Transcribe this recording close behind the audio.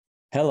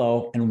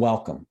Hello and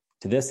welcome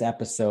to this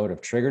episode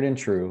of Triggered and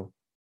True,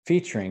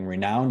 featuring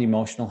renowned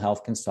emotional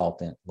health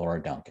consultant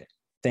Laura Duncan.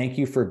 Thank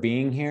you for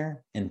being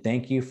here, and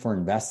thank you for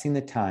investing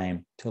the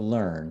time to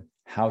learn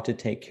how to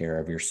take care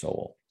of your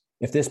soul.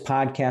 If this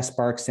podcast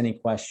sparks any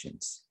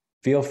questions,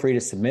 feel free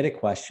to submit a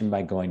question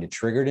by going to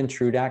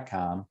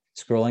triggeredandtrue.com,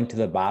 scrolling to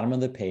the bottom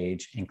of the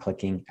page and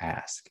clicking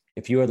Ask.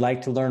 If you would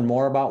like to learn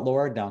more about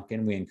Laura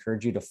Duncan, we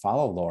encourage you to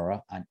follow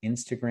Laura on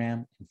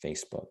Instagram and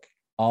Facebook.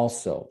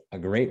 Also, a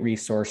great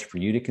resource for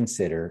you to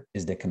consider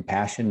is the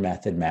Compassion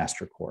Method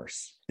Master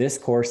Course. This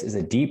course is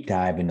a deep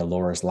dive into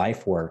Laura's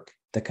life work,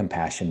 the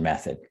Compassion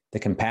Method. The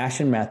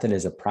Compassion Method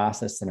is a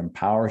process that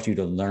empowers you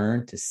to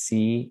learn to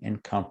see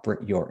and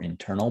comfort your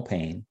internal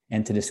pain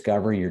and to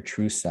discover your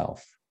true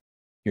self,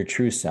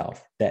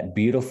 that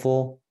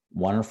beautiful,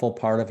 wonderful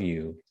part of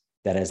you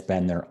that has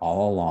been there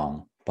all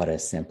along, but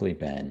has simply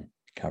been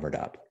covered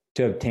up.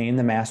 To obtain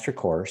the master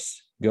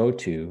course, go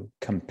to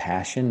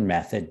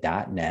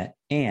compassionmethod.net.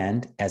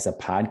 And as a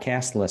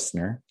podcast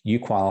listener, you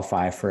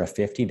qualify for a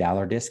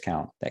 $50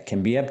 discount that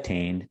can be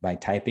obtained by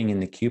typing in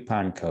the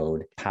coupon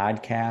code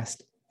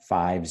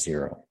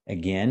podcast50.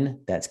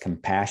 Again, that's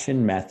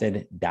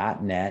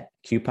compassionmethod.net,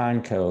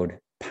 coupon code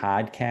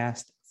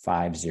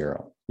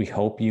podcast50. We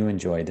hope you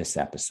enjoy this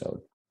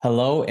episode.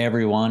 Hello,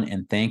 everyone,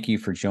 and thank you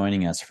for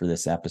joining us for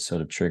this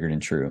episode of Triggered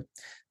and True.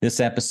 This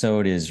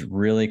episode is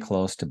really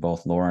close to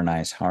both Laura and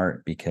I's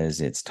heart because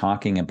it's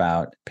talking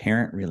about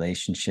parent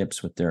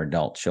relationships with their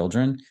adult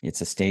children. It's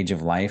a stage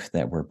of life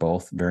that we're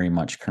both very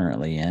much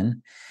currently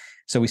in.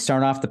 So we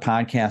start off the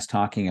podcast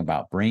talking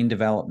about brain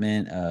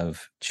development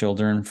of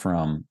children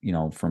from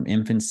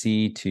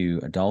infancy to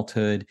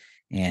adulthood,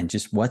 and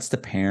just what's the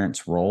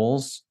parents'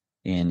 roles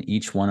in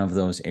each one of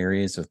those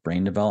areas of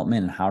brain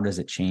development and how does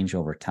it change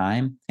over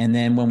time. And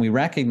then when we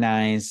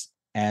recognize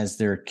as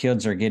their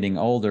kids are getting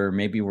older,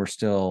 maybe we're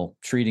still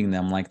treating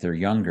them like they're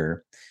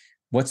younger,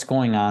 what's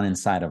going on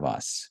inside of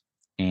us?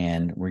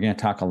 And we're going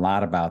to talk a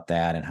lot about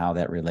that and how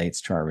that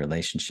relates to our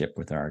relationship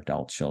with our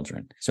adult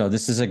children. So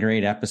this is a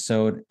great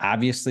episode,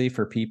 obviously,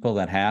 for people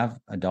that have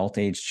adult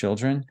age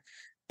children,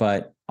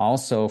 but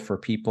also for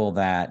people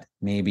that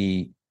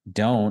maybe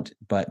don't,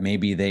 but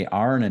maybe they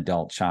are an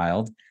adult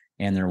child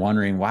and they're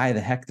wondering why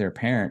the heck their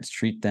parents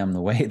treat them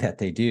the way that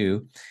they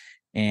do.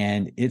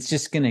 And it's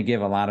just going to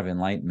give a lot of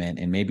enlightenment.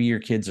 And maybe your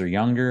kids are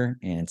younger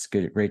and it's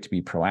great to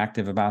be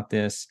proactive about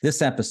this.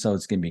 This episode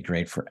is going to be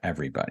great for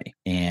everybody.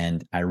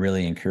 And I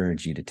really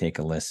encourage you to take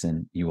a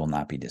listen. You will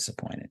not be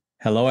disappointed.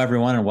 Hello,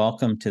 everyone, and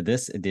welcome to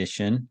this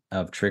edition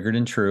of Triggered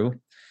and True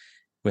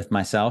with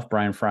myself,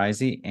 Brian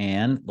Friese,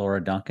 and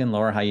Laura Duncan.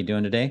 Laura, how you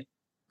doing today?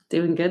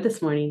 Doing good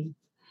this morning.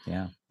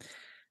 Yeah.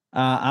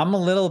 I'm a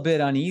little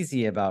bit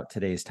uneasy about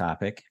today's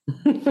topic.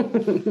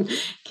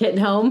 Getting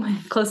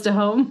home, close to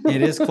home.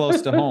 It is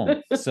close to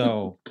home.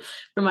 So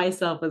for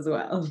myself as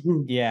well.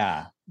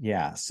 Yeah.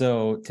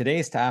 So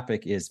today's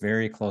topic is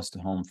very close to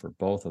home for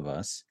both of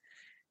us.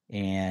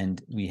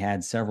 And we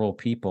had several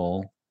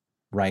people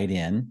write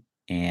in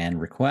and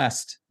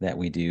request that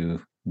we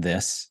do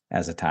this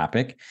as a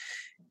topic.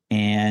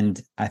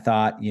 And I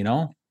thought,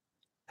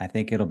 I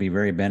think it'll be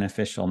very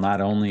beneficial, not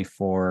only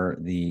for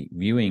the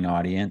viewing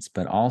audience,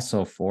 but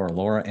also for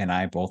Laura and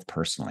I both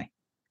personally.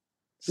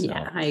 So,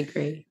 yeah, I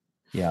agree.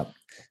 Yep.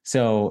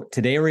 So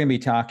today we're going to be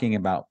talking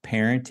about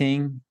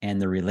parenting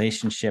and the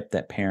relationship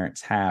that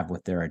parents have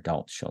with their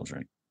adult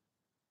children.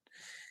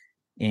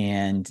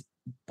 And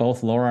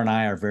both Laura and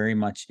I are very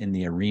much in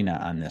the arena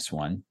on this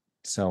one.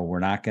 So we're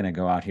not going to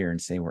go out here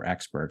and say we're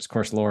experts. Of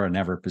course, Laura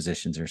never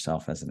positions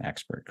herself as an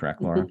expert, correct,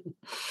 Laura?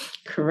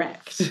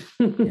 Correct.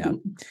 Yeah.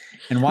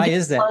 And why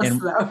is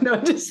that? No,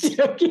 just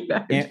joking.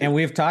 And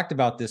we've talked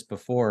about this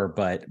before,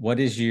 but what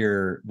is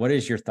your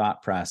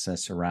thought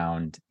process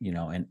around,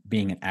 and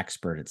being an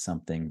expert at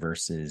something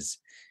versus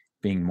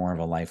being more of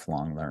a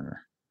lifelong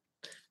learner?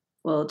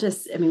 Well,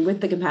 with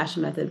the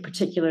Compassion Method,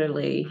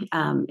 particularly,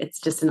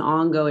 it's just an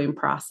ongoing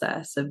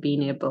process of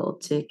being able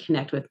to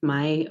connect with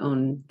my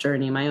own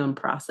journey, my own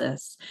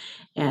process.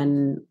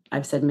 And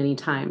I've said many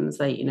times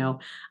that,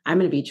 I'm going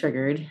to be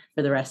triggered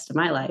for the rest of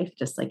my life,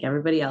 just like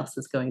everybody else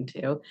is going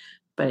to.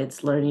 But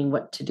it's learning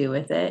what to do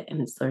with it,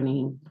 and it's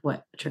learning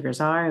what triggers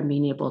are and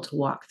being able to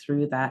walk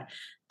through that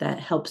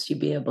helps you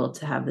be able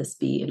to have this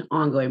be an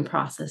ongoing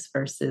process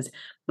versus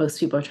most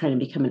people are trying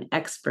to become an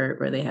expert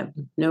where they have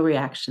no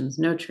reactions,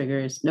 no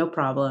triggers, no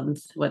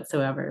problems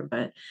whatsoever.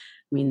 But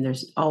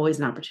there's always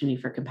an opportunity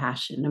for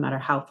compassion, no matter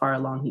how far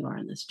along you are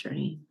in this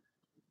journey.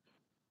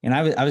 And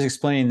I was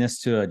explaining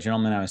this to a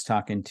gentleman I was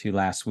talking to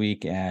last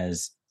week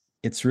as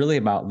it's really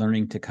about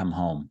learning to come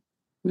home.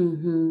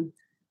 Mm-hmm.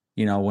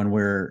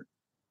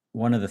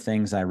 One of the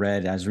things I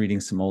read, I was reading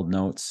some old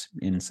notes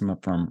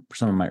from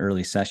some of my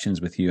early sessions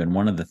with you. And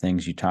one of the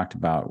things you talked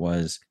about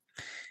was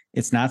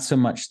it's not so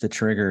much the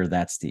trigger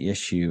that's the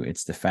issue.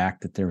 It's the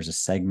fact that there was a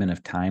segment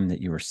of time that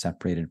you were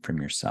separated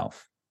from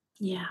yourself.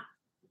 Yeah.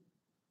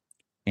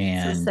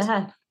 And so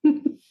sad.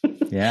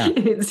 Yeah.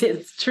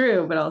 It's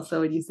true. But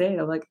also when you say it,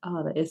 I'm like,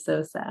 oh, that is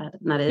so sad.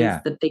 And that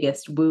is the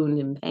biggest wound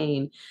and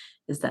pain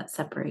is that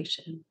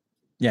separation.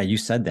 Yeah, you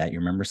said that. You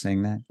remember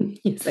saying that?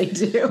 Yes, I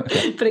do.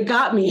 Okay. But it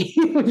got me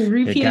when you It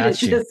repeated it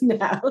got you. just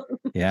now.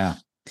 Yeah.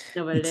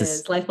 No, but it It's a,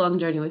 is lifelong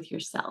journey with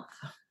yourself.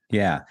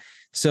 yeah.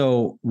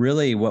 So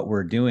really what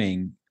we're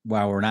doing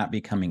while we're not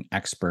becoming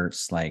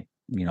experts, like,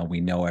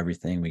 we know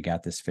everything, we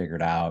got this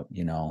figured out,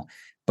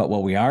 but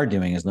what we are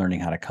doing is learning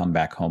how to come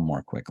back home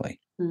more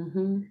quickly.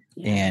 Mm-hmm.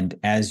 Yeah. And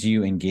as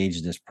you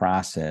engage this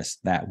process,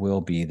 that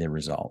will be the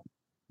result.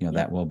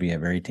 That will be a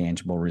very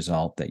tangible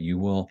result, that you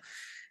will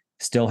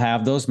still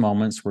have those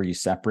moments where you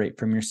separate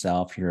from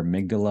yourself, your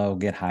amygdala will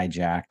get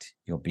hijacked,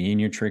 you'll be in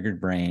your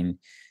triggered brain,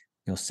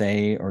 you'll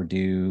say or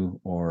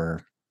do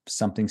or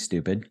something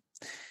stupid.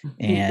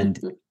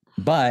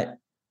 But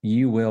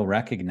you will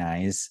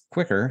recognize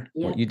quicker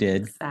what you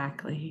did.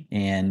 Exactly.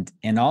 And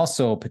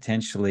also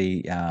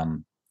potentially,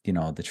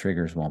 the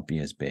triggers won't be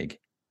as big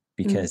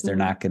because they're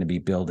not going to be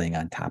building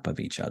on top of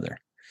each other.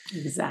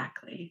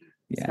 Exactly.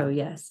 Yeah. So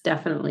yes,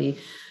 definitely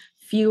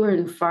fewer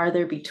and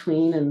farther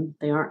between, and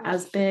they aren't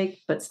as big,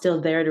 but still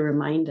there to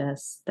remind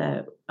us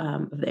that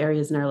of the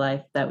areas in our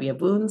life that we have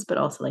wounds, but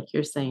also, like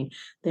you're saying,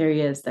 the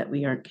areas that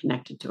we aren't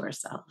connected to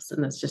ourselves.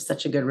 And that's just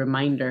such a good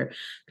reminder,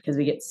 because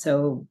we get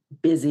so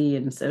busy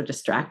and so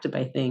distracted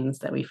by things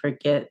that we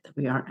forget that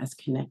we aren't as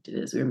connected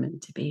as we're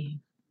meant to be.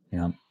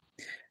 Yeah.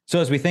 So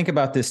as we think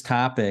about this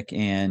topic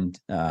and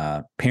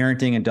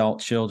parenting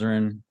adult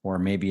children, or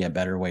maybe a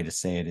better way to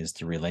say it is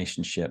the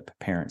relationship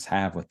parents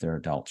have with their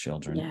adult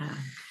children. Yeah.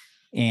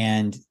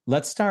 And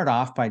let's start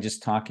off by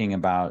just talking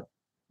about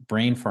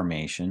brain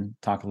formation,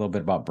 talk a little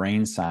bit about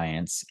brain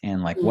science,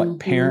 and like what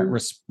parent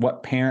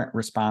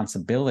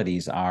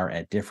responsibilities are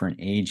at different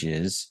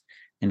ages,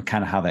 and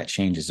kind of how that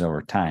changes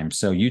over time.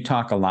 So you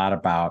talk a lot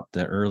about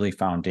the early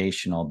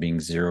foundational being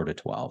 0 to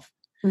 12.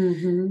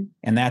 Mm-hmm.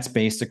 And that's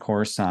based, of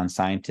course, on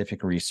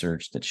scientific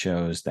research that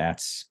shows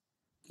that's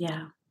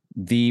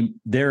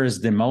there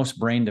is the most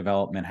brain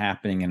development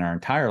happening in our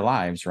entire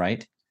lives,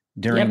 right?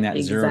 During that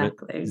 0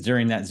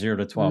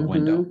 to 12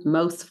 window.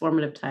 Most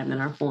formative time in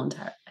our whole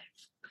entire life.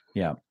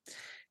 Yeah.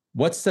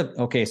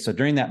 So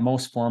during that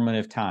most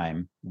formative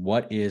time,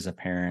 what is a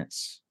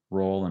parent's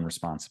role and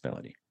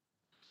responsibility?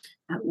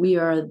 We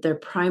are their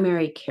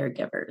primary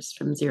caregivers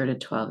from 0 to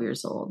 12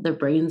 years old. Their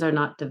brains are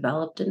not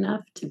developed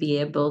enough to be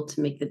able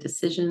to make the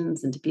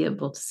decisions and to be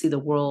able to see the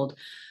world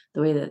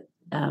the way that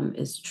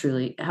is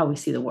truly how we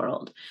see the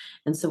world.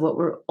 And so what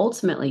we're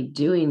ultimately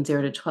doing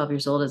 0 to 12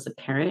 years old as a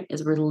parent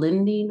is we're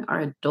lending our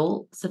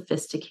adult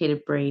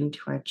sophisticated brain to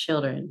our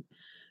children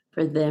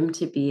for them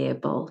to be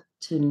able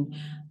to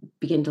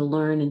begin to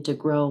learn and to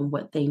grow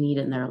what they need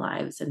in their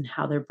lives and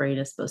how their brain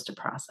is supposed to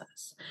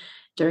process.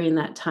 During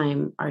that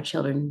time, our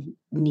children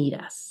need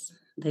us.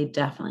 They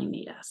definitely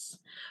need us.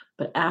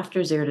 But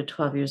after 0 to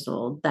 12 years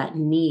old, that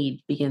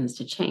need begins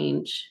to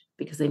change,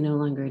 because they no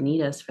longer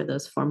need us for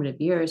those formative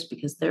years,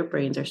 because their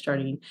brains are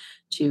starting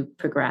to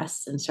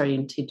progress and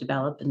starting to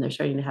develop, and they're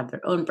starting to have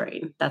their own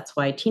brain. That's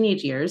why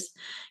teenage years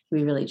can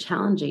be really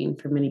challenging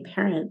for many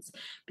parents,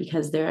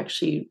 because they're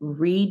actually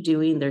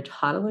redoing their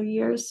toddler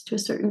years to a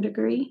certain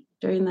degree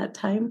during that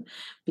time,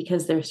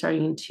 because they're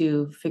starting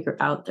to figure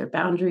out their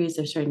boundaries.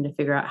 They're starting to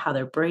figure out how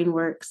their brain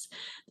works.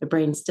 Their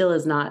brain still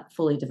is not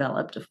fully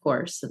developed, of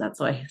course. So that's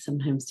why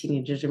sometimes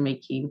teenagers are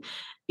making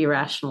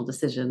irrational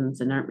decisions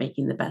and aren't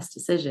making the best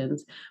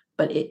decisions.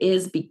 But it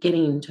is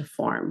beginning to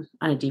form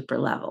on a deeper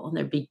level. And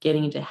they're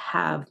beginning to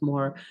have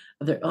more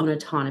of their own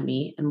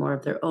autonomy and more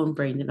of their own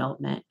brain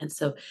development. And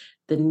so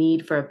the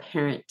need for a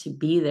parent to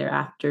be there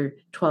after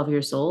 12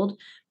 years old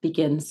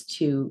begins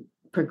to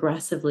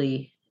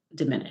progressively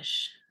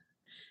diminish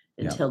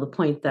until the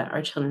point that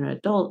our children are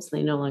adults and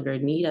they no longer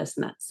need us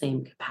in that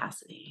same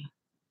capacity.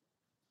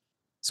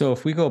 So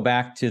if we go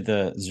back to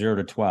the 0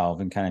 to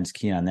 12 and kind of just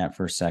key on that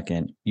for a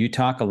second, you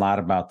talk a lot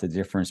about the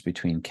difference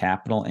between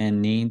capital N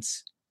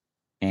needs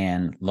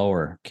and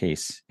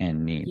lowercase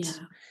n needs.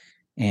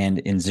 Yeah. And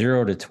in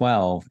 0 to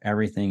 12,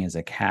 everything is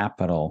a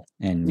capital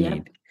N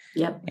need.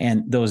 Yep.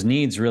 And those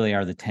needs really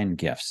are the 10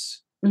 gifts.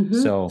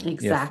 Mm-hmm. So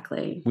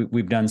exactly,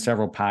 we've done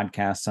several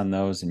podcasts on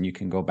those, and you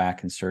can go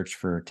back and search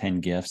for 10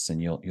 gifts, and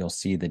you'll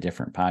see the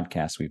different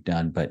podcasts we've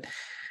done. But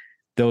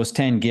those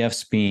 10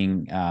 gifts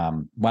being,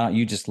 why don't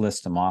you just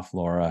list them off,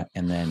 Laura,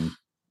 and then.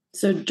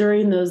 So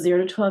during those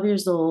 0 to 12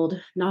 years old,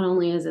 not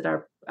only is it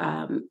our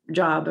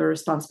job or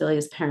responsibility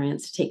as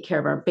parents to take care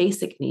of our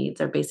basic needs,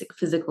 our basic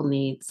physical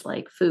needs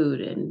like food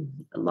and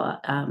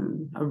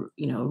a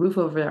roof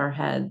over our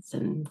heads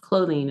and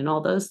clothing and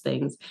all those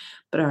things,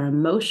 but our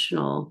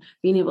emotional,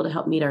 being able to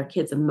help meet our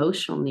kids'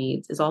 emotional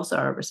needs is also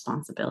our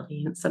responsibility.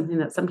 And it's something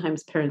that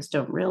sometimes parents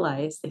don't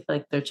realize. They feel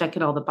like they're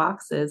checking all the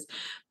boxes,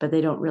 but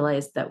they don't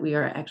realize that we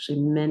are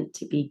actually meant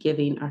to be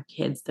giving our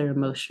kids their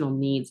emotional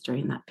needs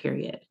during that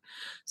period.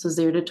 So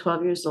 0 to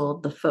 12 years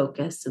old, the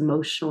focus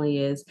emotionally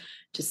is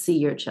to see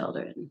your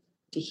children,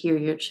 to hear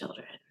your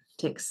children,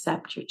 to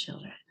accept your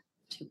children,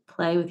 to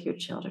play with your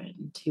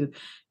children, to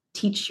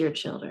teach your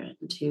children,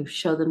 to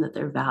show them that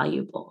they're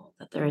valuable,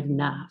 that they're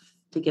enough,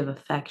 to give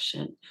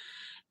affection.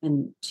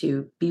 and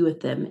to be with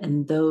them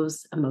in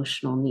those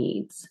emotional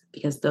needs,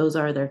 because those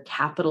are their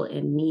capital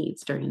N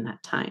needs during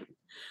that time.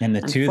 And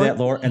the two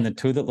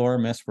that Laura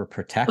missed were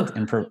protect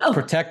and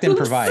protect and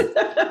provide.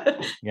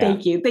 Yeah.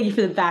 Thank you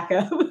for the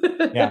backup.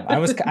 Yeah,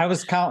 I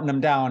was counting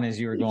them down as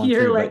you were going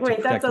through. You're like,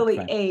 wait, that's only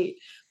 8.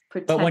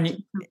 Protect, but when you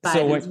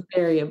provide is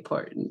very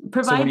important.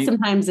 Provide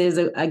sometimes is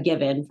a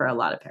given for a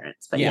lot of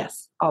parents, but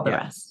yes, all the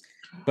rest.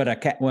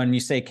 But when you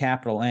say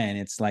capital N,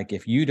 it's like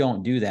if you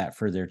don't do that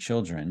for their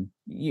children,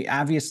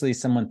 obviously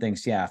someone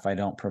thinks, if I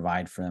don't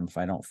provide for them, if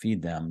I don't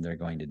feed them, they're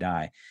going to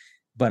die.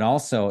 But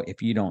also,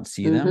 if you don't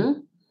see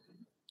them,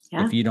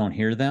 if you don't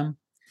hear them,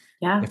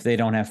 if they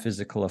don't have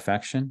physical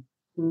affection,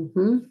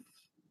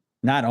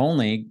 not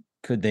only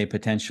could they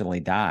potentially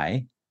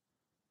die,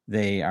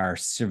 they are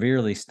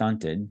severely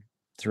stunted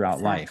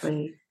throughout life.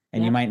 And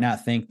you might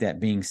not think that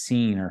being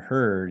seen or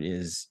heard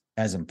is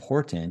as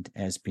important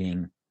as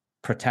being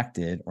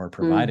protected or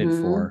provided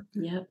for,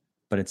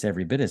 but it's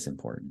every bit as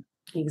important.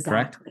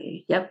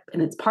 Exactly. Correct? Yep.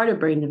 And it's part of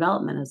brain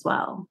development as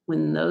well.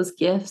 When those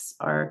gifts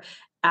are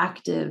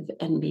active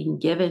and being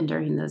given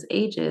during those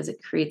ages,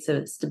 it creates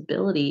a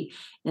stability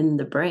in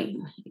the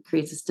brain. It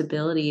creates a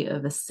stability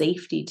of a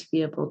safety to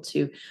be able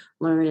to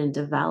learn and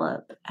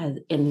develop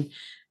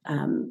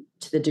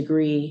to the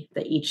degree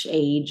that each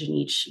age and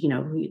each,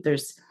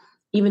 there's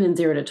even in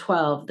 0 to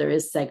 12, there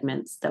is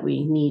segments that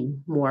we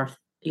need more,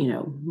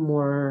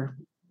 more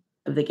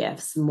of the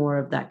gifts, more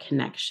of that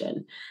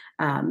connection.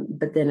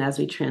 But then as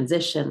we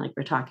transition, like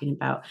we're talking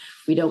about,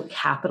 we don't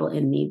capital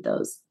N need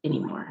those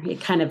anymore.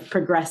 It kind of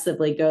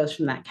progressively goes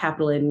from that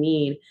capital N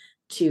need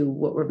to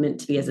what we're meant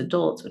to be as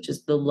adults, which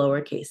is the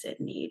lowercase N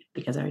need,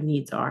 because our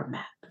needs are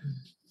met.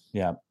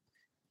 Yeah.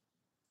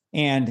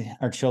 And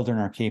our children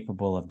are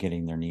capable of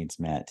getting their needs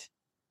met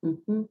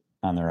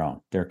on their own.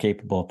 They're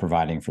capable of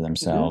providing for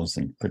themselves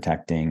and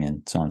protecting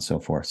and so on and so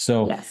forth.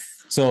 So,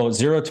 So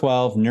 0 to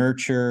 12,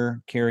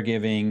 nurture,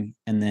 caregiving,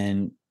 and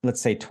then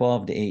let's say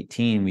 12 to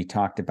 18, we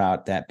talked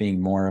about that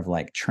being more of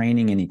like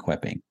training and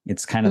equipping.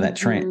 It's kind of that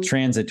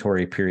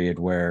transitory period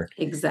where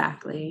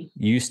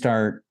you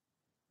start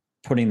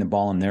putting the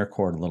ball in their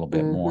court a little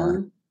bit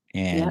more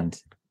and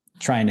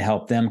trying to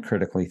help them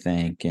critically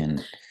think,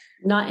 and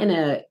not in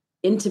a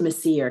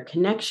intimacy or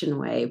connection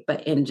way,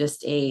 but in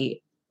just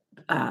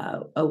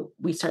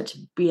we start to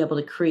be able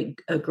to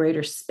create a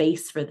greater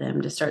space for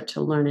them to start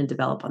to learn and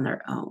develop on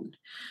their own.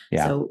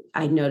 Yeah. So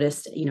I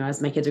noticed,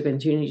 as my kids are going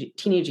through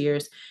teenage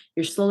years,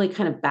 you're slowly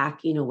kind of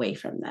backing away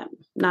from them,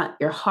 not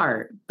your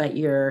heart, but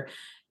your,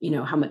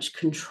 how much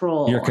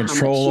control,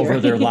 over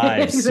their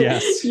lives.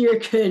 Yes. Your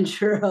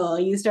control.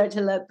 You start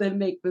to let them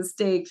make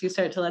mistakes. You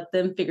start to let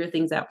them figure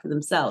things out for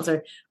themselves,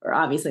 or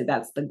obviously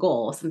that's the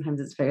goal.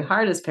 Sometimes it's very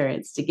hard as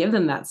parents to give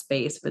them that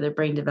space for their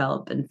brain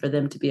develop and for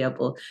them to be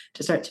able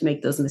to start to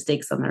make those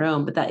mistakes on their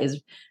own. But that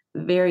is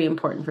very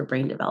important for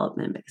brain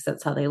development, because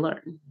that's how they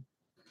learn.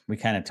 We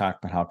kind of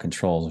talked about how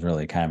control is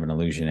really kind of an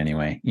illusion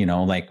anyway.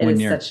 Like when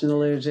you're such an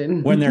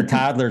illusion. When they're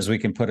toddlers, we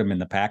can put them in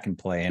the pack and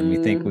play, and we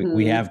think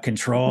we have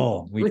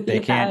control.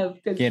 They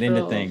can't get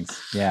into things.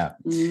 Yeah.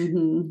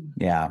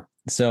 Yeah.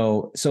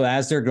 So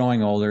as they're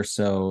growing older,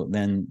 so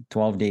then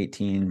 12 to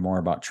 18, more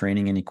about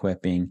training and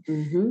equipping.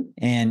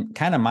 And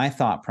kind of my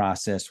thought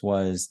process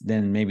was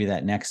then maybe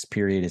that next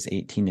period is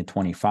 18 to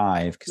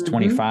 25, because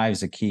 25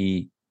 is a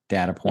key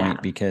data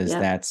point, because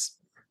that's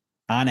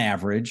on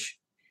average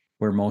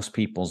where most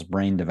people's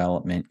brain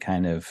development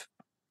kind of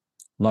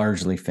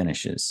largely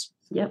finishes.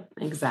 Yep,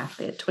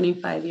 exactly. At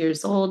 25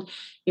 years old,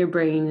 your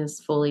brain is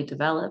fully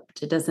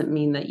developed. It doesn't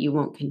mean that you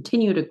won't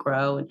continue to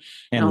grow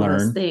and all learn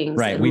those things.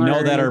 Right. We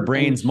know that our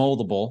brain's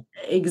moldable.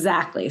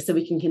 Exactly. So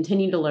we can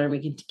continue to learn. We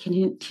can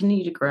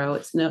continue to grow.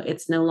 It's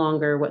no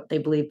longer what they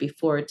believed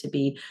before to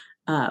be,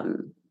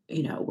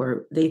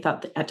 where they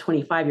thought that at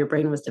 25, your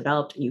brain was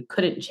developed and you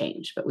couldn't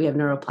change. But we have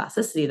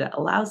neuroplasticity that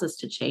allows us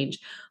to change.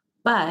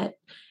 But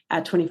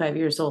at 25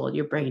 years old,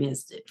 your brain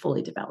is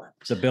fully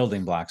developed. The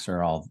building blocks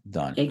are all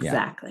done.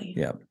 Exactly.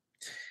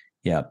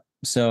 Yep.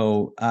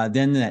 So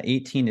then the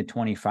 18 to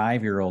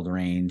 25-year-old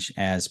range,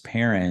 as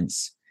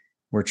parents,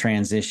 we're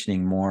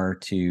transitioning more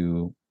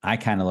to, I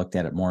kind of looked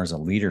at it more as a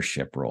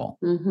leadership role.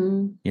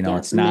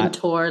 It's not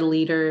mentor,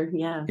 leader.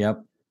 Yeah.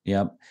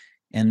 Yep.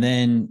 And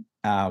then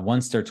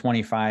once they're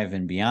 25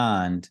 and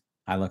beyond,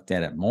 I looked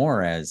at it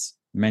more as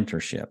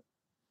mentorship.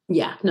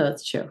 Yeah, no,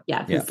 that's true.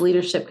 Yeah, because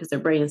leadership, because their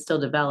brain is still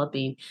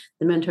developing.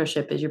 The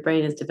mentorship is your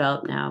brain is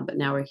developed now, but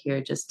now we're here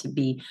just to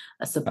be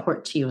a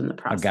support to you in the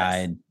process. A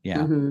guide.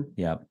 Yeah.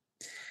 Yep.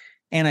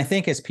 And I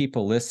think as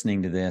people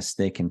listening to this,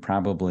 they can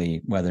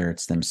probably, whether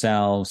it's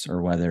themselves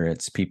or whether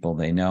it's people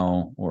they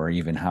know, or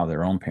even how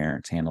their own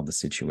parents handled the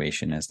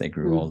situation as they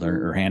grew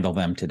older or handle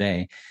them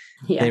today,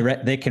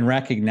 they can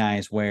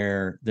recognize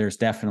where there's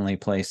definitely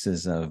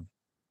places of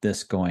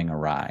this going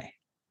awry.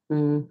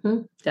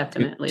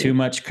 Definitely. Too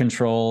much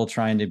control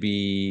trying to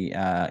be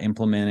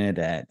implemented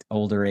at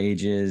older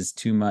ages,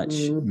 too much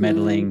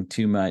meddling,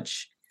 too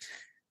much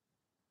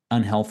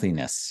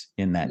unhealthiness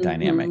in that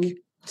dynamic.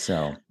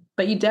 So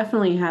But you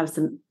definitely have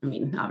some, I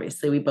mean,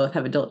 obviously we both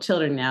have adult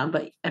children now,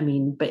 but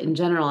but in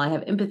general, I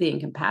have empathy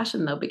and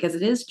compassion though, because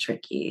it is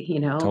tricky,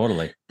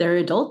 Totally. they're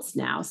adults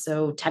now.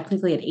 So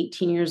technically at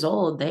 18 years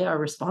old, they are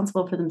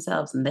responsible for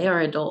themselves and they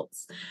are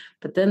adults.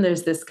 But then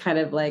there's this kind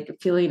of like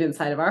feeling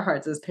inside of our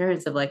hearts as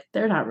parents of like,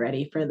 they're not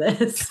ready for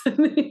this.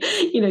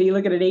 You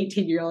look at an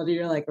 18-year-old and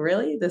you're like,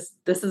 really, this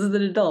is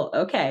an adult.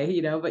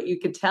 Okay. But you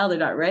could tell they're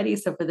not ready.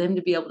 So for them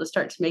to be able to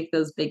start to make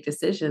those big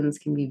decisions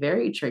can be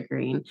very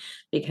triggering,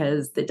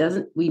 because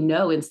we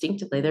know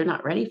instinctively they're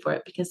not ready for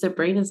it because their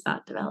brain is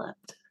not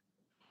developed.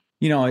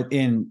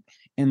 In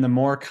the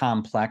more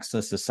complex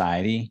the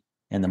society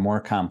and the more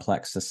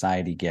complex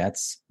society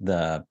gets,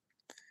 the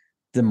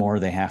more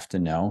they have to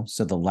know.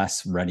 So the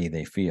less ready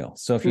they feel.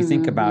 So if you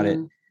think about it,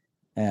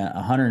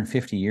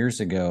 150 years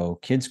ago,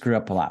 kids grew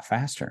up a lot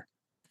faster.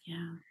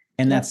 Yeah.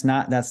 And that's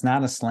not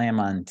a slam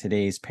on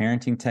today's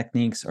parenting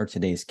techniques or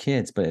today's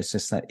kids, but it's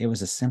just that it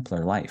was a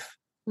simpler life.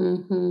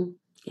 Mm-hmm.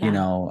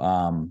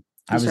 Yeah.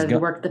 You started to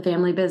work the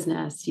family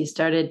business. You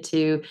started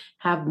to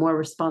have more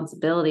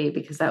responsibility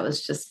because that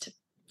was just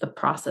the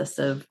process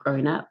of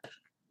growing up.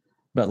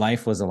 But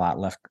life was a lot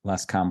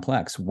less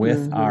complex.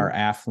 With our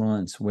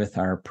affluence, with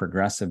our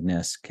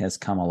progressiveness has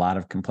come a lot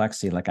of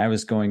complexity. Like I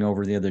was going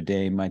over the other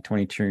day, my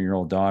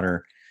 22-year-old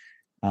daughter,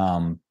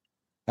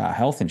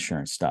 health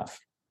insurance stuff.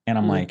 And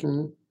I'm like,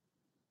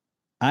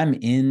 I'm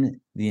in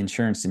the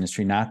insurance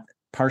industry,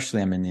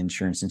 partially I'm in the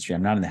insurance industry.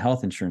 I'm not in the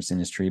health insurance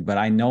industry, but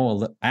I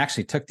know, I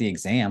actually took the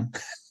exam.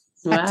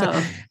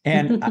 Wow.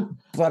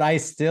 But I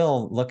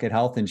still look at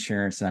health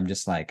insurance and I'm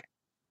just like,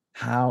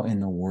 how in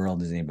the world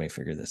does anybody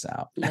figure this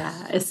out?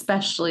 Yeah,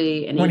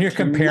 especially when you're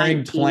comparing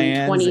 19,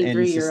 plans and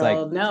it's just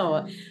like,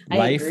 no,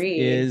 I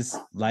agree.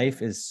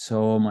 Life is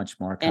so much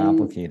more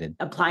complicated.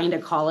 And applying to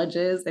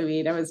colleges. I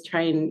mean, I was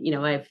trying,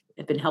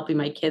 I've been helping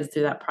my kids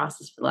through that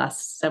process for the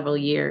last several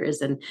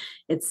years, and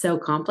it's so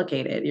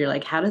complicated. You're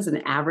like, how does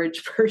an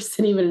average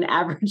person, even an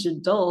average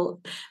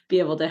adult, be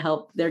able to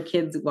help their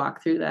kids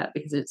walk through that?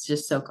 Because it's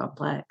just so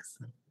complex.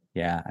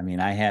 Yeah. I mean,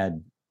 I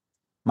had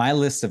my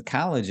list of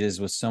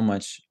colleges was so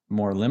much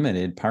more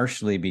limited,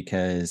 partially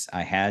because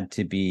I had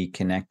to be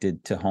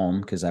connected to home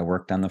because I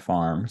worked on the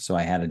farm. So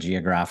I had a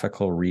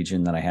geographical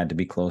region that I had to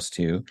be close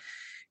to,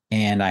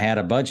 and I had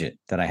a budget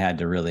that I had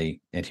to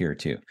really adhere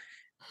to.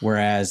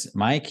 Whereas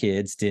my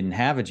kids didn't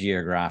have a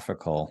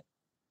geographical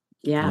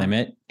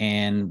limit,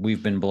 and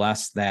we've been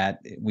blessed that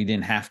we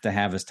didn't have to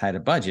have as tight a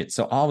budget.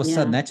 So all of a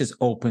sudden that just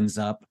opens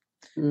up.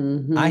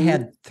 I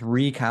had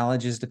 3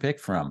 colleges to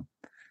pick from.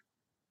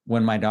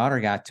 When my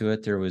daughter got to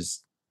it, there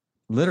was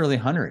literally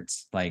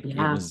hundreds. Like it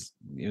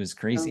was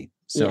crazy.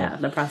 So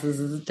the process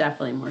is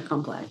definitely more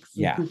complex.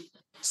 Yeah.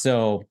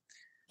 So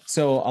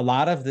a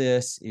lot of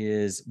this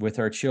is with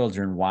our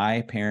children.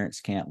 Why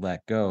parents can't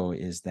let go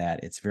is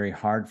that it's very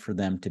hard for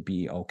them to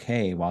be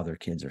okay while their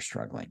kids are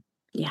struggling.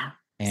 Yeah.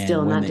 And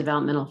still in that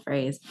developmental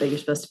phrase, but you're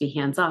supposed to be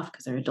hands off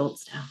because they're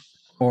adults now.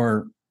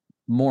 Or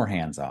more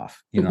hands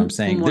off. You know what I'm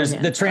saying? There's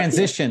the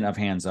transition of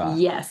hands off.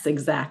 Yes,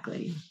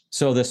 exactly.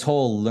 So this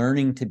whole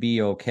learning to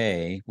be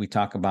okay, we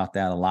talk about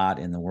that a lot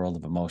in the world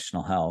of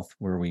emotional health,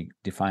 where we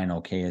define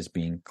okay as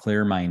being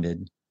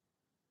clear-minded,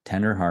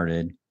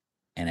 tender-hearted,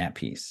 and at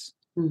peace.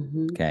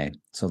 Okay.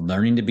 So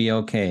learning to be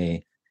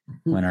okay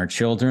when our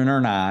children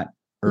are not,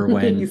 or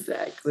when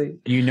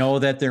you know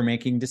that they're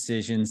making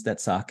decisions that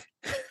suck,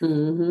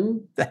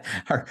 that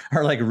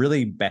are like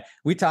really bad.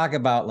 We talk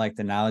about like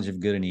the knowledge of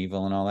good and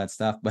evil and all that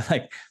stuff, but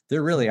like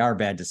there really are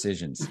bad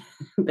decisions.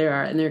 There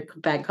are, and there are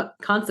bad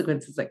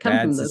consequences that come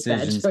from those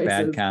bad choices.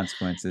 Bad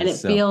consequences. And it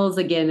feels,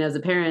 again, as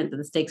a parent, that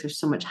the stakes are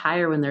so much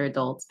higher when they're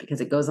adults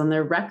because it goes on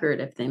their record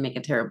if they make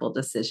a terrible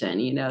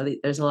decision.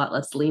 There's a lot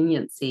less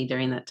leniency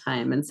during that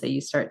time. And so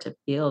you start to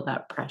feel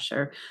that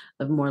pressure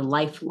of more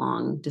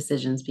lifelong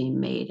decisions being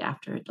made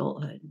after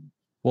adulthood.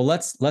 Well,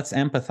 let's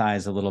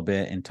empathize a little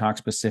bit and talk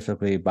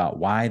specifically about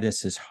why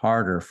this is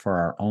harder for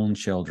our own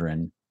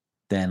children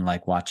than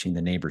like watching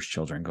the neighbor's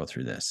children go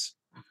through this.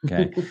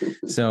 Okay.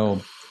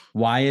 So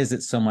why is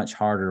it so much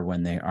harder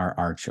when they are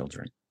our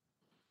children?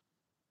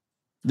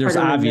 There's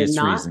obvious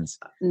reasons.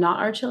 Not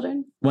our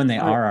children? When they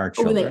are our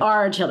children. When they are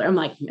our children. I'm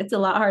like, it's a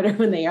lot harder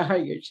when they are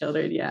your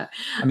children. Yeah.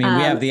 I mean,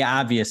 we have the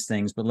obvious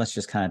things, but let's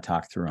just kind of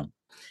talk through them.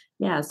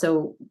 Yeah.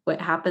 So what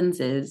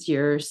happens is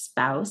your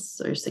spouse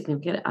or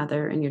significant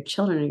other and your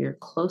children are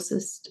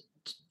closest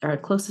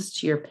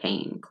to your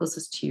pain,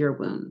 closest to your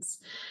wounds.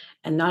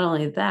 And not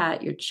only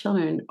that, your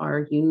children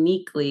are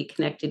uniquely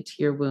connected to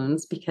your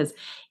wounds, because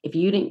if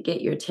you didn't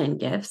get your 10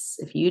 gifts,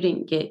 if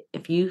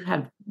you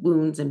had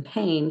wounds and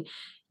pain,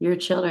 your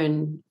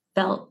children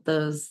felt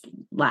those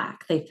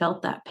lack. They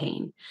felt that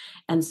pain.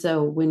 And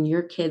so when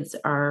your kids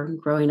are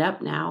growing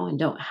up now and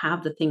don't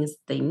have the things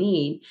they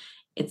need,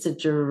 it's a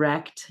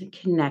direct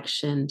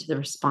connection to the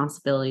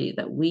responsibility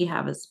that we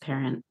have as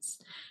parents,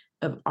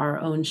 of our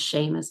own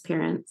shame as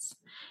parents,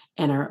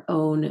 and our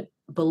own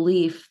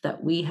belief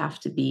that we have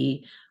to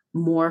be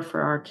more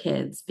for our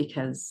kids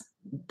because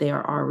they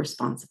are our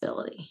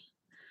responsibility.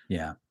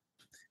 Yeah.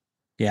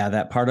 Yeah,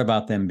 that part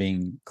about them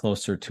being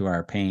closer to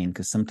our pain,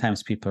 because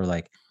sometimes people are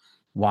like,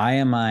 why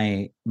am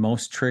I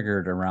most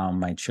triggered around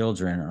my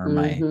children or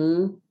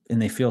Mm-hmm.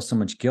 and they feel so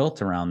much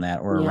guilt around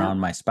that or Yeah, around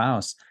my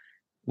spouse.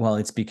 Well,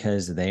 it's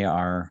because they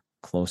are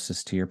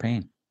closest to your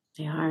pain.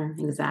 they are,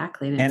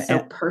 exactly. And And, it's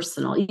so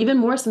personal, even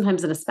more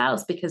sometimes than a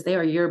spouse, because they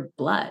are your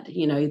blood.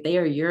 They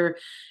are your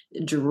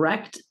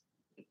direct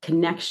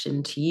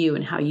connection to you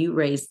and how you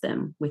raise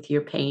them with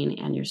your pain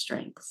and your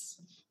strengths.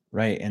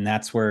 right. And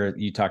that's where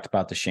you talked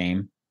about the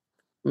shame.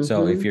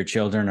 So if Mm-hmm. your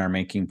children are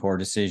making poor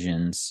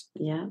decisions,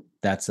 Yeah.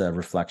 that's a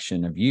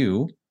reflection of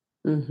you,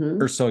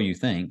 Mm-hmm. or so you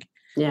think.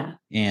 Yeah.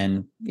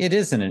 And it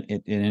isn't, and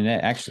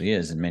it actually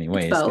is in many It's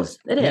ways. both.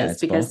 It Yeah, is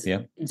it's both. because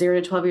Yep.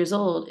 0 to 12 years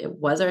old, it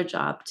was our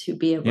job to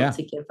be able Yeah.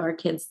 to give our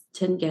kids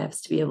 10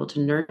 gifts, to be able to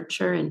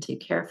nurture and to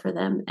care for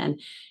them.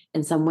 And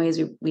in some ways,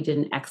 we did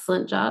an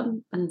excellent job.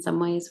 And in some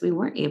ways, we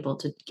weren't able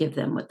to give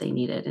them what they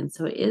needed. And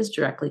so it is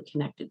directly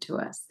connected to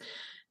us,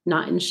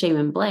 not in shame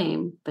and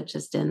blame, but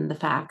just in the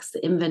facts,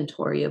 the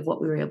inventory of what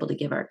we were able to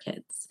give our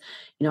kids.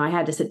 I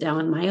had to sit down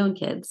with my own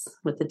kids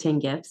with the 10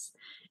 gifts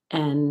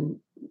and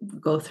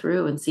go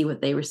through and see what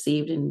they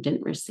received and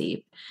didn't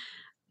receive.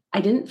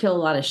 I didn't feel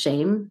a lot of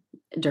shame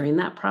during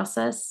that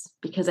process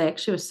because I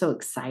actually was so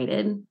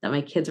excited that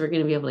my kids were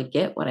going to be able to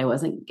get what I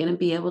wasn't going to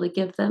be able to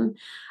give them.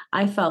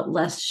 I felt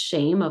less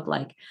shame of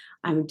like,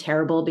 I'm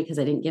terrible because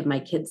I didn't give my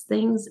kids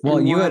things. Well,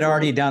 And you more had of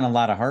already like, done a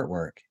lot of heart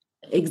work.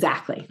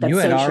 exactly. That's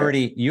so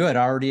true. You had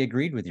already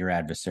agreed with your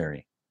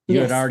adversary. You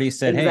had Yes, already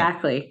said, hey,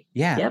 exactly.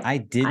 yeah, Yep, I I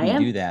didn't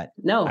do am. that.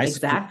 No, I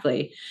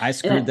exactly.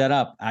 screwed that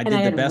up. I And I did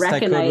the had best I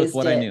could with recognized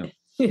what I knew. it.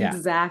 Yeah.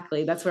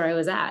 Exactly. That's where I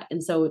was at.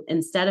 And so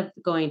instead of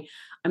going,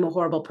 I'm a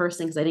horrible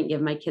person because I didn't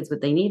give my kids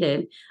what they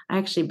needed, I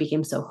actually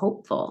became so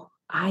hopeful.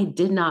 I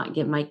did not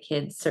give my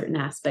kids certain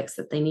aspects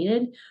that they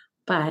needed,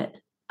 but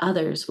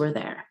others were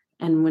there.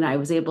 And when I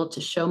was able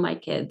to show my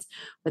kids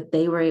what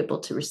they were able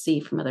to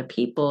receive from other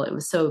people, it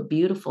was so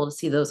beautiful to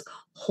see those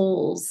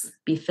holes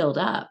be filled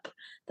up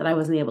that I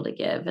wasn't able to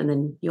give. And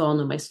then you all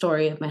know my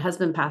story of my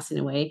husband passing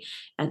away,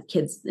 and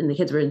the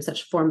kids were in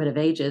such formative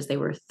ages. They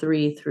were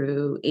 3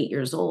 through 8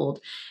 years old.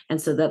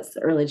 And so that's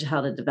early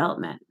childhood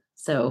development.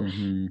 So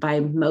by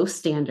most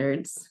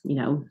standards,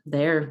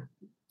 their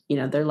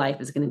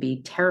life is going to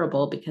be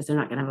terrible because they're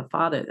not going to have a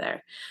father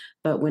there.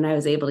 But when I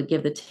was able to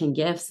give the 10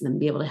 gifts and then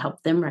be able to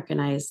help them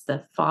recognize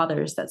the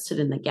fathers that stood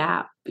in the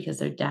gap because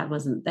their dad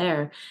wasn't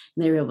there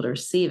and they were able to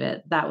receive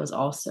it, that was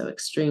also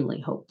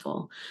extremely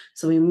hopeful.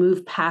 So we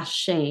moved past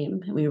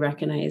shame and we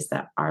recognized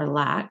that our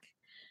lack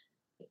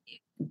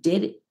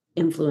did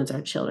influence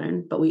our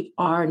children, but we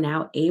are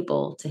now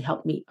able to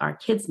help meet our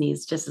kids'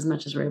 needs just as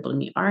much as we're able to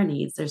meet our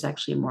needs. There's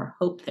actually more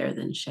hope there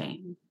than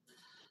shame.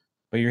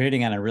 But you're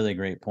hitting on a really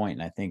great point,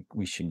 and I think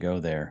we should go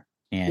there.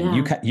 And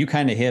Yeah. you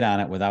kind of hit on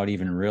it without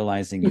even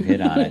realizing you hit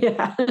on it.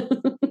 Yeah.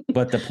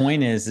 But the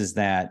point is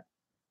that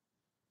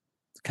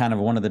kind of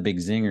one of the big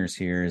zingers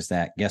here is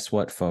that, guess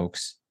what,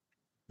 folks?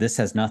 This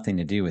has nothing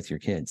to do with your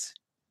kids.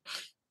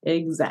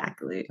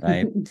 Exactly.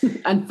 Right.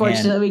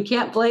 Unfortunately, we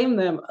can't blame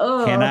them.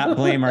 Oh, cannot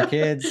blame our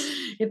kids.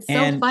 It's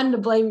so fun to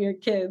blame your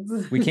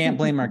kids. We can't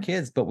blame our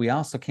kids, but we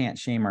also can't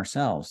shame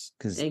ourselves,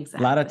 because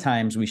exactly. a lot of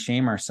times we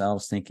shame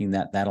ourselves thinking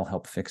that that'll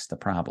help fix the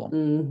problem.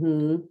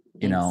 Mm-hmm.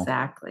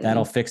 Exactly.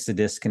 That'll fix the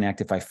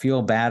disconnect. If I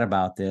feel bad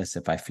about this,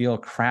 if I feel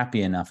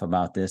crappy enough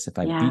about this, if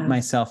I beat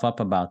myself up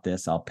about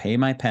this, I'll pay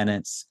my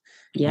penance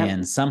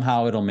and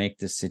somehow it'll make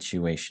this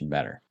situation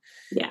better.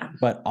 Yeah.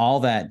 But all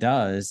that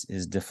does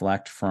is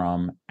deflect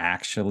from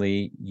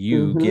actually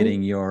you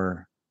getting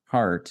your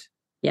heart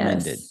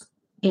mended.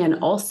 And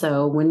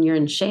also, when you're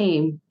in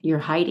shame, you're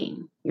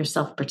hiding, you're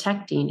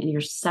self-protecting, and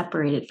you're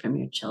separated from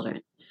your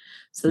children.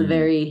 So the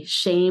very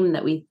shame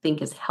that we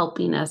think is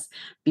helping us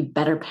be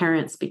better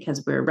parents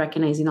because we're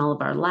recognizing all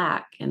of our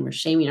lack and we're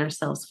shaming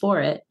ourselves for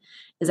it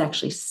is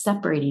actually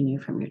separating you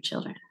from your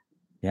children.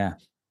 Yeah.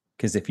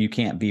 Because if you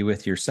can't be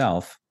with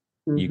yourself,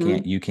 you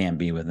can't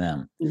be with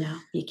them. No,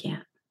 you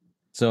can't.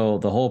 So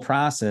the whole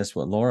process,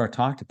 what Laura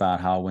talked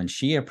about, how when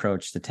she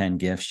approached the 10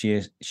 gifts,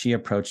 she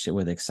approached it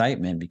with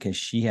excitement because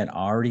she had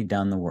already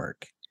done the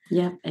work.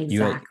 Yeah,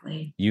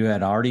 exactly. You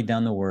had already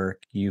done the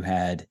work. You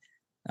had,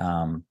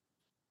 like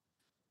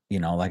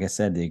I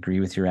said, to agree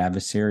with your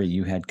adversary,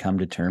 you had come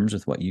to terms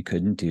with what you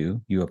couldn't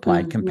do. You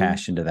applied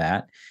compassion to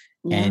that,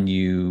 and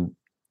you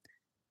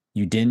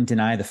didn't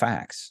deny the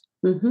facts.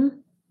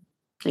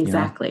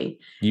 Exactly.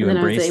 You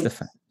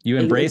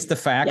embraced the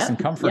facts and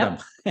comfort them.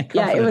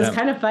 It was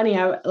kind of funny.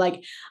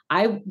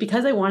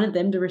 Because I wanted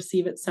them to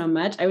receive it so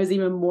much, I was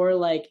even more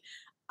like,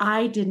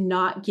 I did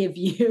not give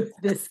you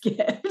this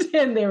gift.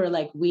 And they were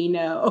like, we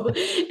know.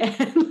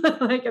 And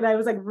I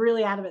was like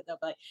really adamant though,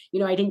 but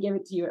I didn't give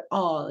it to you at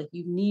all. Like,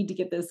 you need to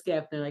get this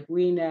gift. They're like,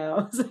 we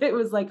know. So it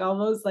was like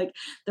almost like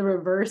the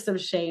reverse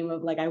of shame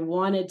of like, I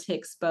wanted to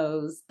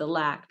expose the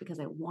lack because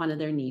I wanted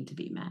their need to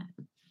be met.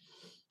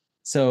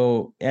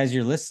 So as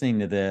you're listening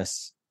to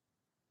this,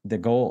 the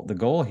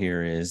goal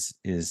here is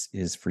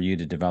for you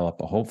to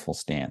develop a hopeful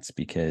stance,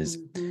 because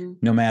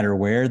no matter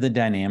where the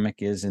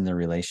dynamic is in the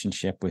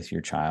relationship with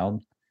your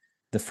child,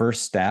 the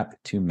first step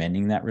to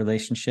mending that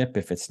relationship,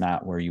 if it's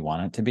not where you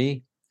want it to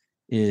be,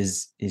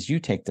 is you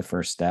take the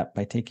first step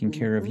by taking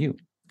care of you.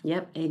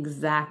 Yep,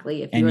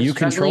 exactly. If And you are you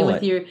struggling control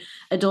with it. your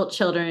adult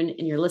children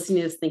and you're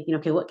listening to this thinking,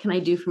 okay, what can I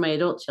do for my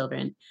adult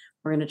children?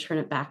 We're going to turn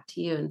it back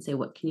to you and say,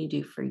 what can you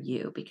do for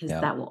you? Because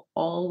Yep. that will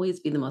always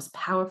be the most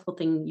powerful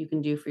thing you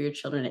can do for your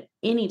children at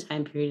any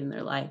time period in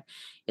their life,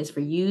 is for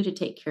you to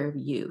take care of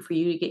you, for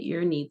you to get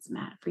your needs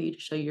met, for you to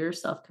show your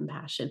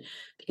self-compassion,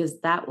 because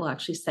that will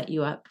actually set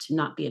you up to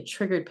not be a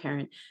triggered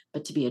parent,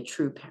 but to be a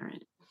true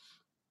parent.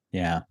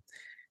 Yeah.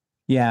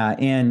 Yeah.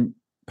 And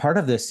part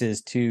of this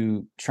is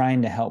to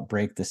trying to help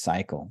break the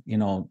cycle. You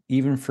know,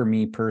 even for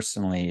me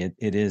personally,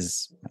 it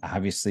is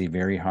obviously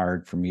very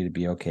hard for me to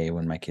be okay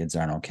when my kids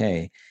aren't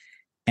okay.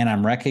 And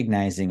I'm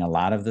recognizing a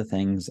lot of the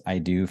things I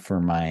do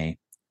for my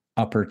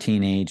upper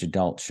teenage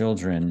adult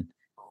children,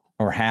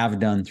 or have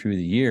done through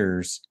the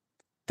years,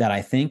 that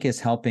I think is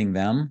helping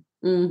them.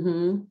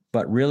 Mm-hmm.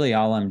 But really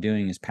all I'm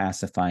doing is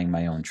pacifying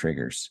my own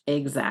triggers.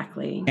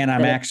 Exactly. And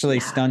I'm actually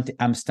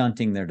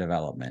stunting their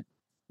development.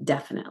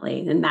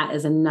 Definitely. And that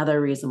is another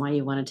reason why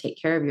you want to take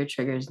care of your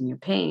triggers and your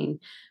pain,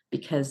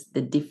 because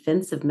the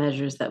defensive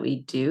measures that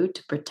we do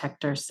to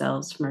protect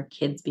ourselves from our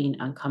kids being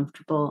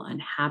uncomfortable,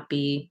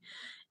 unhappy,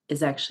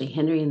 is actually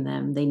hindering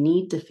them. They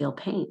need to feel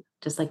pain,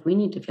 just like we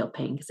need to feel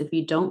pain. Because if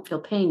you don't feel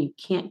pain, you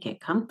can't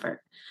get comfort.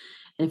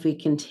 And if we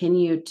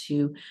continue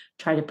to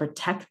try to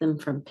protect them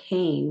from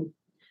pain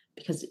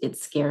because it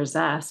scares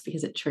us,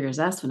 because it triggers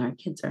us when our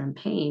kids are in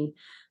pain,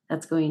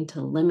 that's going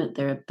to limit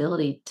their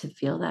ability to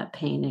feel that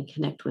pain and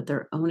connect with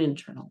their own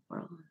internal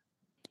world.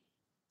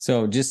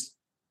 So just,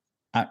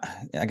 I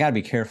got to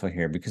be careful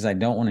here, because I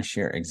don't want to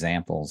share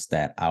examples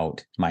that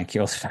out my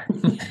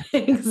children.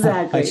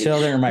 Exactly. My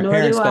children or my Nor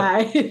parents. Do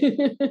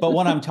I. But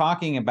what I'm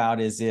talking about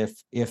is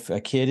if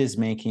a kid is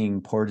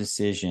making poor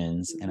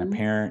decisions and a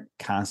parent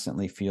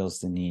constantly feels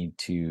the need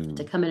to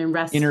come in and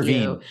rescue,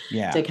 intervene,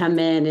 to come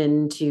in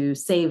and to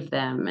save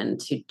them and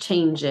to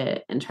change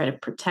it and try to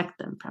protect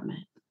them from it.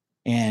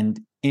 And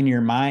in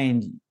your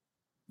mind,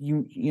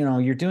 you know,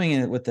 you're doing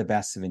it with the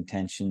best of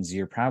intentions.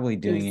 You're probably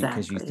doing it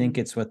because you think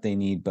it's what they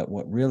need. But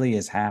what really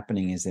is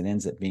happening is it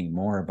ends up being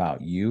more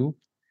about you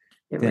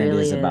than it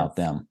is about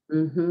them.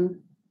 Mm-hmm.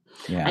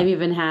 Yeah. I've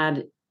even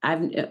had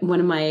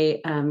one of my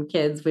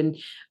kids,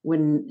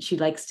 when she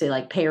likes to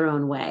like pay her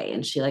own way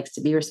and she likes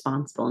to be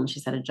responsible, and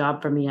she's had a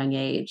job from a young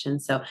age.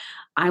 And so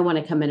I want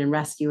to come in and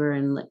rescue her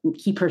and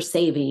keep her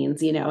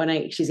savings, you know,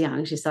 and she's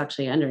young, she's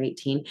actually under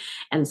 18.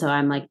 And so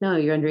I'm like, no,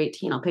 you're under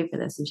 18. I'll pay for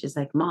this. And she's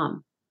like,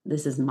 Mom,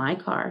 this is my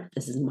car.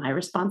 This is my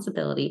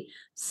responsibility.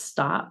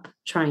 Stop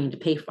trying to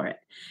pay for it.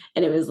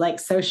 And it was like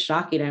so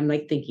shocking. I'm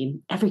like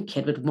thinking every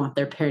kid would want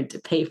their parent to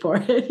pay for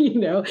it, you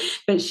know,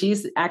 but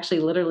she's actually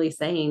literally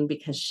saying,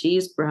 because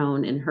she's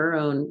grown in her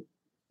own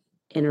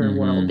inner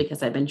world,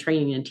 because I've been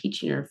training and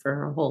teaching her for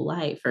her whole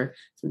life, or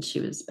since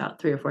she was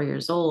about 3 or 4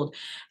 years old,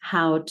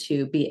 how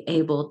to be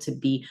able to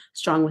be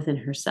strong within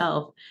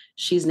herself.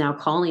 She's now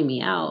calling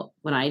me out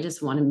when I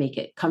just want to make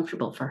it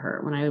comfortable for her,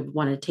 when I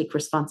want to take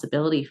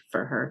responsibility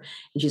for her.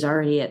 And she's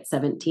already at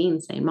 17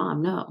 saying,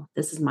 Mom, no,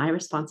 this is my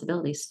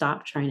responsibility.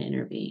 Stop trying to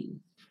intervene.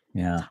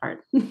 Yeah. It's hard.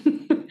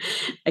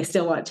 I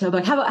still want to. I'm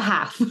like, how about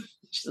half?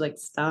 She's like,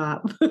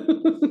 stop.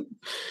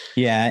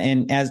 Yeah.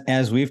 And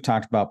as we've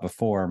talked about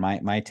before,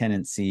 my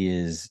tendency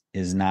is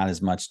not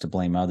as much to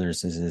blame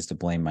others as it is to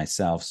blame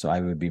myself. So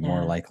I would be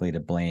more likely to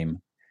blame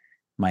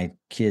my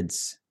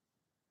kids.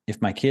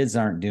 If my kids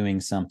aren't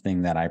doing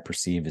something that I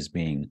perceive as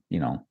being, you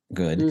know,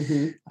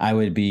 good, I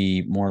would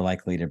be more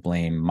likely to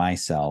blame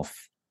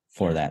myself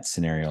for that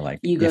scenario. Like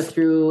you go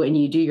through and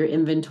you do your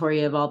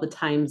inventory of all the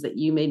times that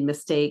you made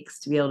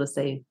mistakes to be able to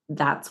say,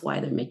 that's why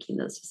they're making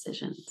those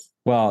decisions.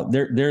 Well,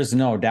 there's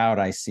no doubt.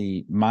 I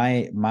see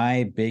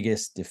my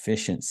biggest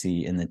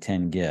deficiency in the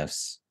 10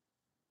 gifts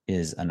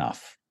is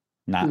enough,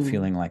 not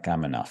feeling like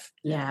I'm enough.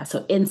 Yeah.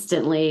 So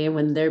instantly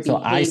when they're so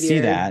I see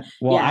that.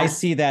 Well, I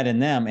see that in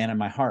them, and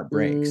my heart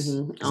breaks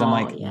because I'm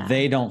like,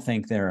 they don't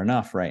think they're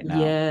enough right now.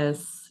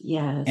 Yes.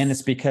 Yes. And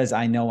it's because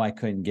I know I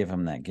couldn't give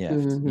them that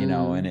gift, you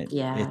know, and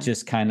it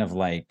just kind of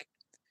like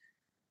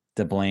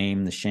the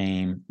blame, the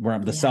shame,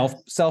 the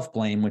self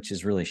blame, which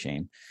is really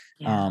shame.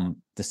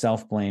 The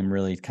self blame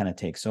really kind of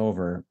takes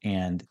over.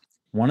 And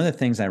one of the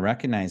things I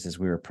recognized as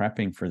we were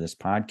prepping for this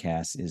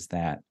podcast is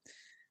that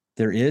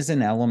there is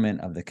an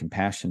element of the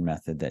compassion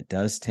method that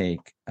does take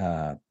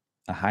a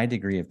high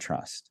degree of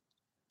trust.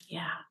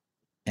 Yeah.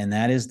 And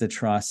that is the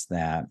trust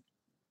that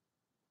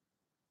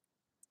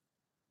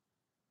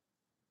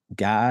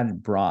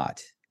God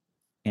brought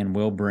and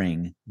will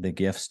bring the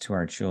gifts to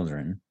our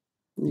children,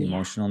 the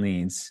emotional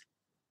needs,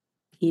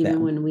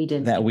 even when we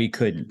didn't, that we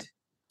couldn't.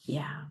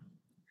 Yeah.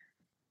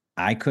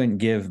 I couldn't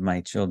give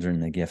my children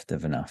the gift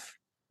of enough.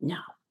 No,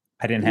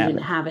 I didn't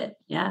have it.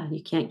 Yeah.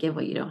 You can't give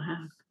what you don't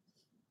have.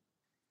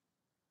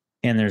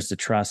 And there's the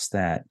trust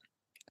that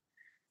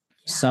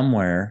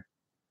somewhere,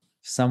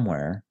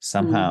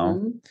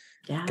 somehow,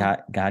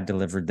 God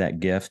delivered that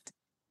gift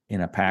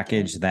in a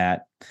package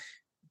that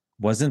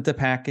wasn't the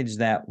package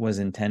that was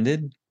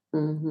intended,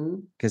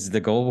 because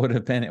the goal would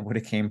have been, it would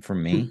have came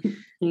from me,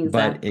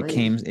 but Exactly.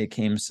 it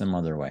came some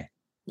other way.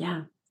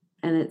 Yeah.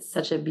 And it's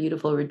such a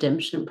beautiful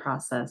redemption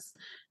process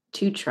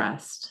to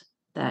trust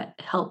that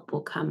help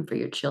will come for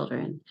your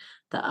children.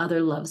 The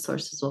other love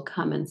sources will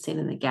come and stand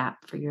in the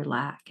gap for your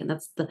lack. And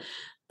that's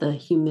the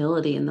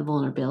humility and the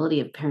vulnerability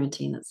of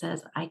parenting that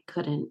says, I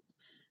couldn't,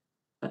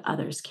 but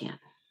others can.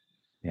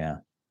 Yeah.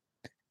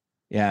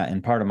 Yeah.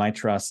 And part of my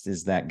trust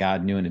is that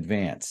God knew in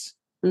advance.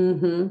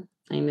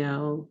 I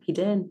know he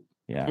did.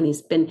 Yeah. And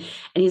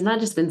he's not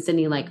just been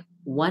sending like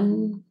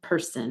one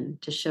person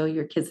to show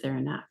your kids they're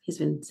enough. He's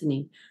been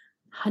sending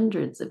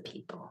hundreds of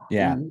people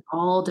in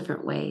all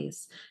different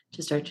ways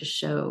to start to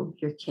show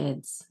your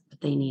kids what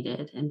they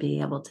needed and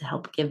be able to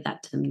help give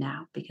that to them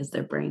now because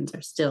their brains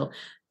are still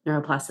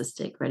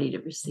neuroplastic, ready to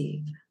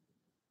receive.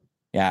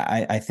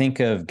 Yeah, I think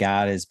of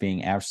God as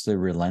being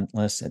absolutely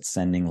relentless at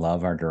sending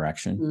love our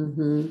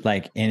direction.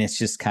 Like, and it's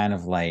just kind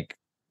of like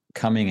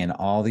coming in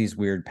all these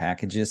weird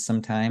packages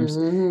sometimes.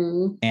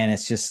 And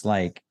it's just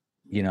like,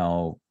 you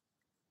know,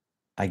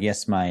 I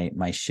guess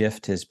my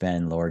shift has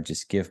been, Lord,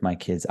 just give my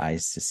kids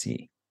eyes to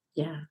see.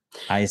 Yeah.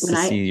 Eyes to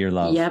see your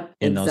love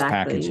in those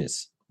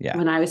packages. Yeah.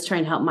 When I was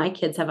trying to help my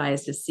kids have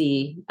eyes to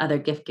see other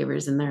gift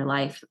givers in their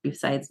life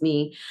besides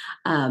me,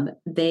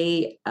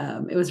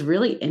 it was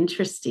really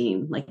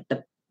interesting, like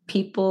the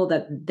people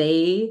that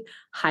they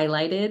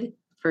highlighted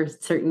for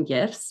certain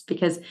gifts,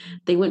 because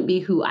they wouldn't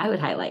be who I would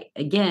highlight.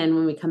 Again,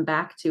 when we come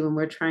back to when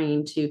we're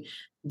trying to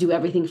do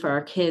everything for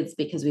our kids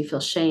because we feel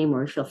shame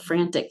or we feel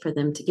frantic for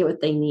them to get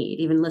what they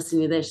need. Even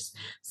listening to this,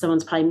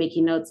 someone's probably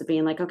making notes of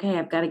being like, okay,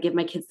 I've got to give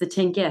my kids the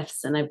 10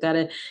 gifts and I've got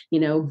to,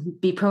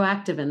 be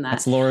proactive in that.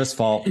 That's Laura's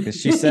fault because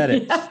she said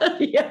it.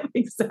 Yeah,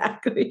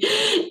 exactly.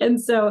 And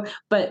so,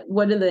 but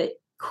one of the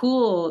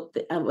cool,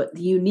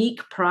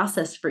 unique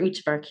process for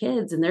each of our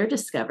kids and their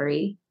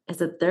discovery is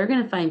that they're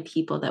going to find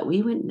people that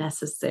we wouldn't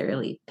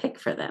necessarily pick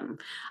for them.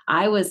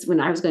 When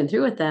I was going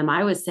through with them,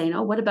 I was saying,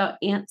 oh, what about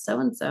Aunt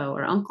so-and-so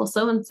or Uncle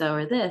so-and-so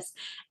or this?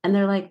 And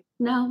they're like,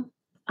 no,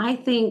 I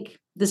think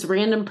this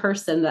random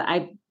person that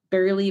I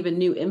barely even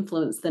knew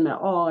influenced them at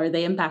all, or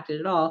they impacted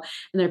at all.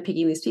 And they're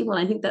picking these people.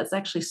 And I think that's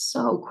actually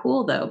so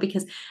cool though,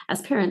 because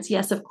as parents,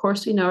 yes, of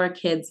course we know our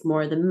kids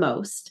more than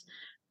most,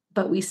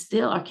 but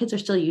our kids are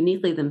still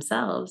uniquely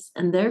themselves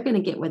and they're going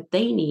to get what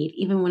they need,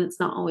 even when it's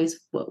not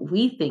always what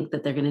we think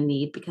that they're going to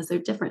need because they're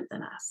different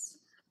than us.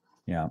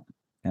 Yeah,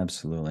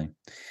 absolutely.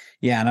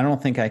 Yeah. And I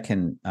don't think I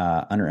can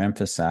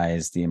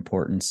underemphasize the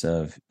importance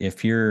of,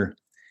 if you're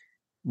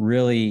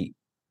really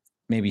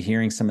maybe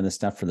hearing some of the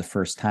stuff for the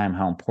first time,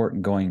 how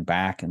important going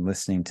back and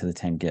listening to the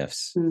 10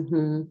 gifts.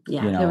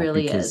 Yeah, it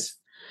really is.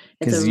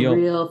 It's a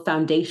real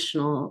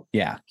foundational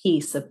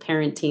piece of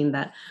parenting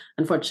that,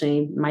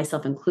 unfortunately,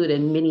 myself included,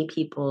 many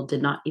people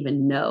did not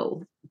even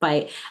know.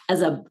 Not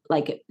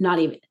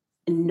even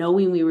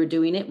knowing we were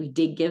doing it, we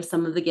did give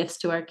some of the gifts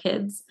to our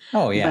kids.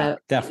 Oh yeah,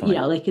 but,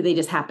 definitely. They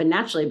just happened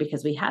naturally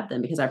because we had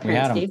them, because our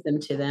parents gave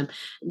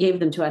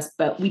them to us,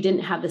 but we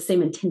didn't have the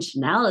same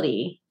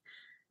intentionality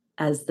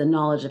as the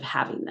knowledge of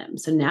having them.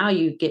 So now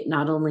you get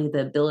not only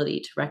the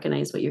ability to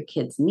recognize what your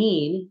kids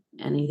need,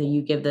 and either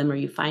you give them or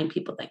you find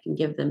people that can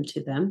give them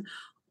to them,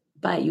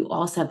 but you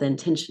also have the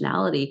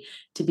intentionality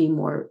to be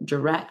more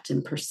direct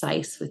and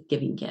precise with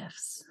giving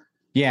gifts.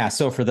 Yeah.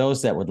 So for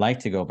those that would like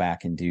to go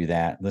back and do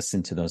that,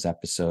 listen to those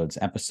episodes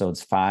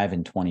 5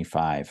 and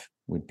 25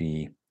 would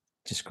be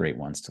just great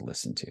ones to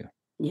listen to.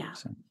 Yeah.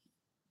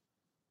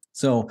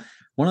 So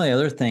one of the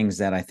other things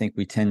that I think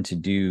we tend to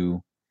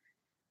do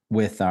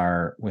with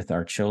our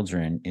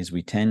children is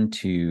we tend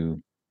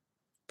to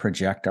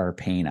project our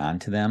pain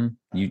onto them.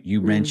 You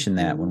mentioned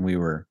that when we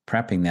were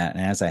prepping that.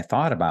 And as I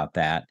thought about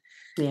that,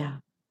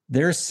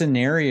 there's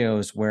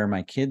scenarios where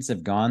my kids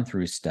have gone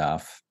through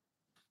stuff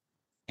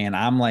and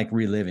I'm like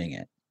reliving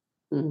it.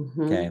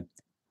 Okay.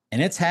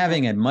 And it's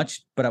having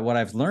but what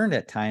I've learned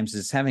at times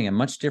is having a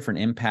much different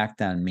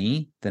impact on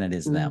me than it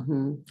is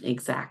them.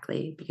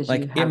 Exactly. Because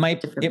like it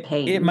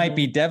might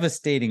be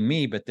devastating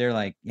me, but they're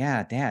like,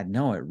 yeah, Dad,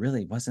 no, it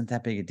really wasn't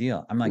that big a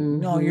deal. I'm like,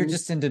 no, you're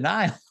just in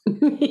denial.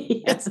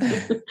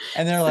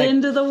 And they're like,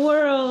 into the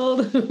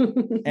world.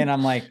 And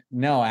I'm like,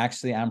 no,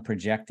 actually I'm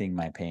projecting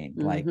my pain.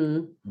 Like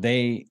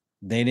they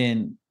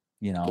didn't,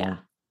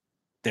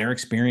 their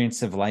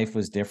experience of life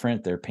was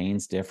different. Their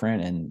pain's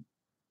different. And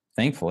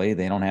thankfully,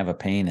 they don't have a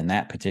pain in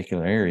that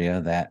particular area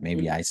that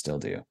maybe I still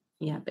do.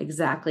 Yeah,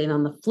 exactly. And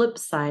on the flip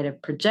side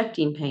of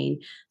projecting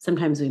pain,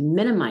 sometimes we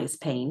minimize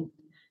pain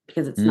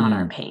because it's not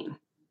our pain.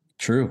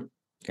 True.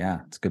 Yeah,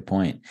 that's a good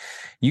point.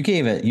 You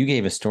gave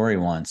a story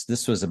once.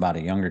 This was about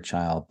a younger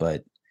child,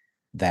 but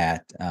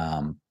that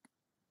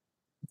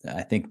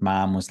I think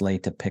mom was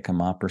late to pick him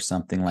up or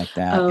something like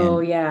that. Oh,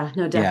 yeah.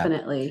 No,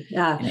 definitely.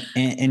 Yeah.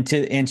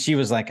 And she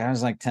was like, I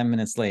was like 10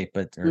 minutes late,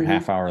 or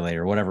half hour late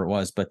or whatever it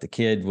was. But the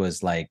kid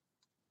was like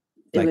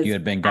you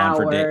had been gone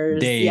for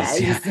days.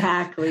 Yeah,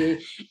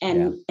 exactly.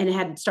 And it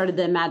had started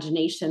the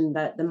imagination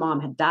that the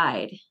mom had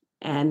died.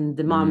 And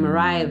the mom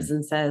arrives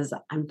and says,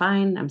 I'm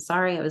fine. I'm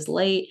sorry. I was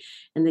late.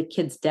 And the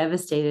kid's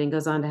devastated and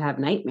goes on to have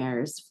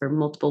nightmares for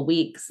multiple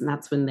weeks. And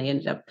that's when they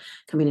ended up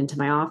coming into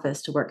my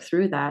office to work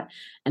through that.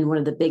 And one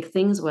of the big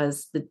things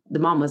was the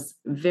mom was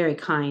very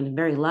kind and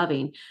very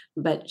loving,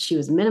 but she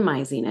was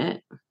minimizing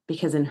it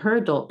because in her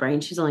adult brain,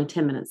 she's only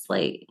 10 minutes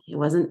late. It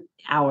wasn't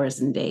hours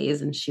and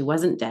days, and she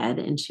wasn't dead,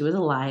 and she was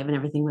alive, and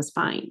everything was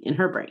fine in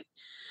her brain.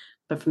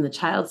 But from the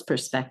child's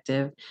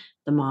perspective,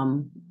 the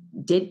mom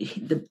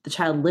the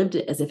child lived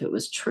it as if it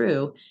was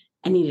true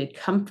and needed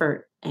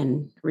comfort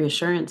and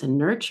reassurance and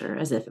nurture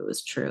as if it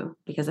was true,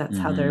 because that's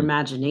how their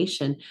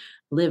imagination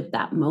lived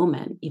that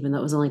moment. Even though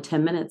it was only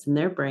 10 minutes in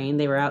their brain,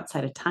 they were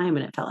outside of time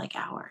and it felt like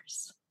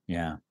hours.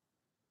 Yeah.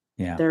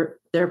 Yeah.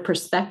 Their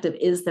perspective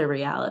is their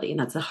reality. And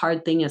that's a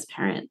hard thing as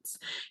parents.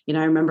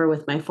 I remember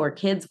with my 4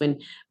 kids when,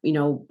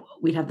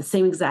 we'd have the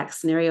same exact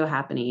scenario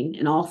happening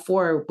and all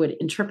 4 would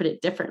interpret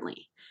it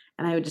differently.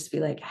 And I would just be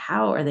like,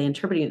 how are they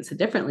interpreting it so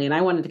differently? And I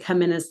wanted to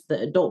come in as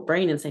the adult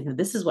brain and say, no,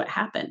 this is what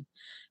happened.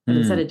 But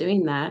instead of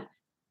doing that,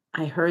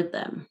 I heard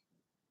them.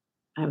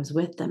 I was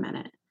with them in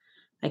it.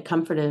 I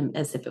comforted them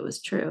as if it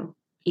was true.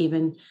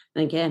 Even,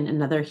 again,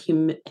 another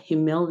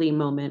humility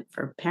moment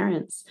for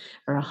parents,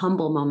 or a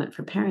humble moment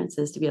for parents,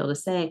 is to be able to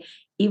say,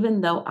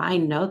 even though I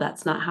know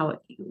that's not how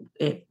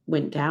it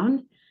went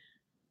down,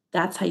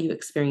 that's how you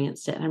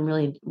experienced it. And I'm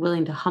really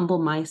willing to humble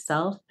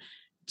myself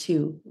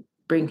to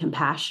bring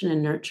compassion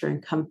and nurture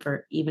and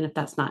comfort, even if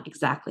that's not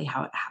exactly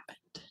how it happened.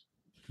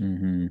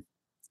 Mm-hmm.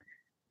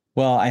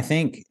 Well, I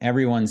think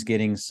everyone's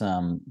getting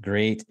some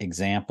great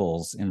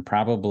examples, and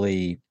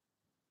probably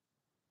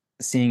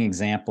seeing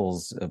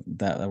examples of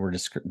that we're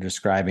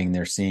describing.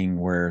 They're seeing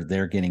where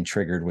they're getting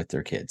triggered with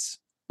their kids.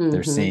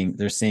 Mm-hmm.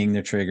 They're seeing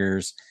their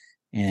triggers,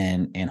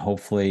 and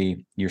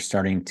hopefully you're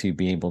starting to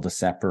be able to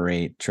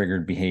separate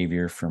triggered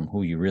behavior from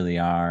who you really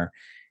are.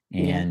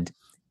 And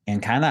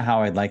kind of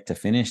how I'd like to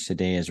finish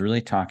today is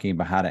really talking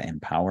about how to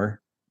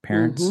empower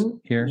parents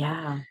here.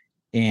 Yeah.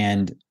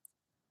 And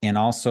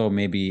also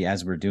maybe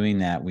as we're doing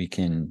that,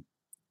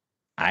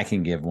 I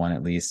can give one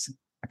at least,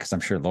 because I'm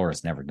sure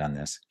Laura's never done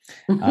this.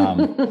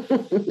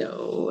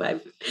 No, I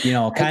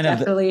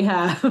definitely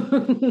have.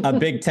 A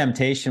big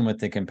temptation with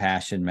the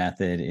compassion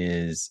method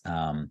is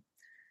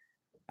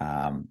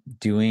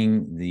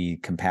doing the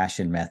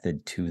compassion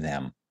method to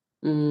them.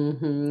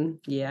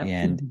 Yeah.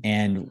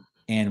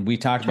 And we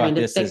talked about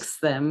this. Trying to fix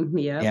them.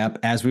 Yep.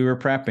 As we were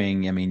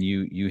prepping, I mean,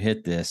 you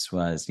hit this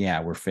was,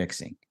 we're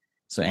fixing.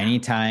 So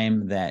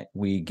anytime that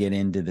we get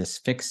into this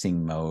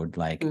fixing mode,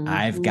 like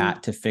I've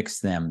got to fix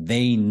them,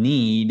 they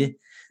need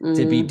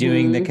to be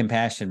doing the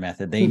compassion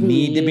method. They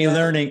need to be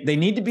learning. They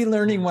need to be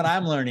learning what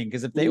I'm learning.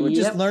 Because if they would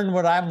just learn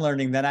what I'm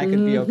learning, then I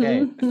could be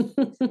okay.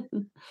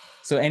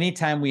 So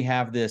anytime we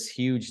have this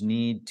huge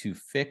need to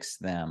fix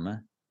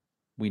them,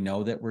 we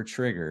know that we're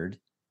triggered.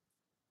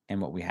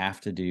 And what we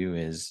have to do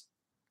is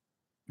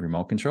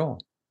remote control.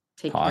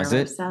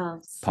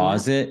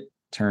 Pause it,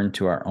 turn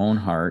to our own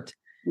heart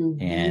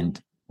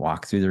and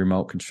walk through the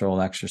remote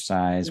control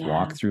exercise,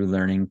 walk through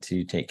learning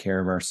to take care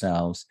of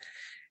ourselves.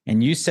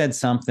 And you said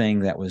something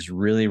that was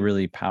really,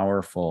 really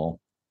powerful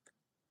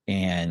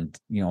and,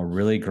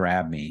 really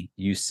grabbed me.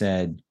 You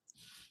said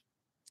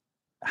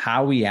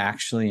how we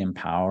actually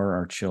empower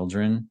our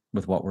children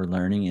with what we're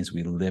learning is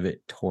we live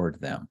it toward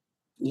them.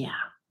 Yeah.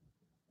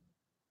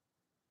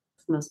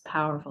 It's the most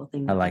powerful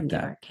thing I like we can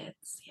that. give our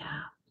kids.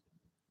 Yeah.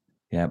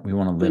 Yeah. We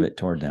want to live it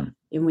toward them.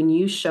 And when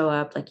you show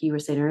up, like you were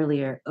saying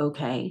earlier,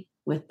 okay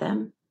with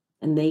them,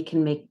 and they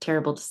can make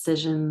terrible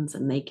decisions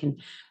and they can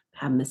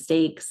have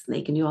mistakes and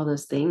they can do all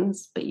those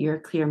things, but you're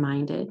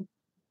clear-minded,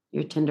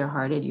 you're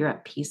tenderhearted, you're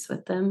at peace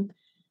with them.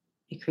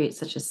 It creates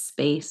such a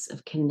space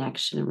of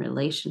connection and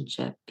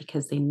relationship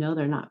because they know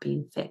they're not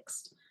being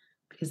fixed,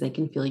 because they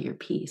can feel your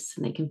peace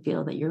and they can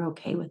feel that you're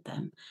okay with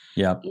them.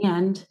 Yep.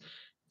 And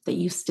that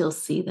you still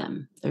see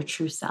them, their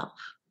true self.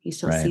 You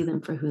still see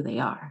them for who they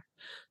are.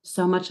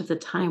 So much of the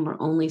time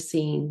we're only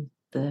seeing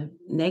the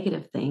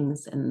negative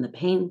things and the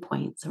pain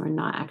points, and we're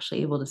not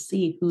actually able to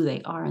see who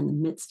they are in the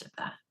midst of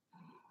that.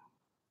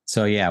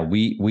 So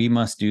we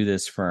must do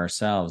this for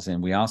ourselves.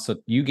 And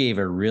you gave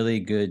a really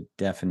good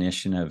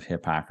definition of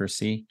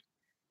hypocrisy.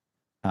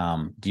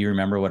 Do you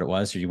remember what it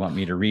was, or do you want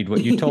me to read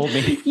what you told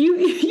me?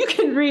 You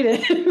can read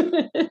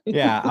it.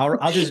 Yeah,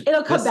 I'll just.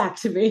 It'll come back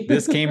to me.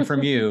 This came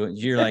from you.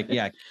 You're like,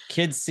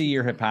 kids see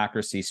your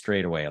hypocrisy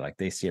straight away. Like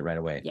they see it right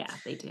away. Yeah,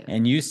 they do.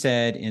 And you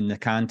said in the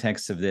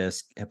context of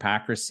this,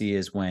 hypocrisy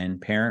is when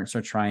parents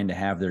are trying to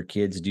have their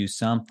kids do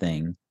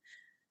something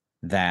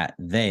that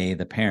they,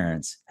 the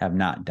parents, have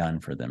not done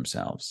for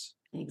themselves.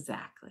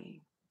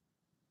 Exactly.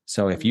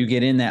 So if you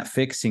get in that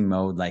fixing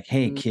mode, like,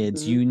 hey,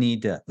 kids, you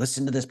need to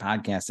listen to this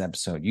podcast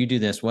episode, you do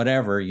this,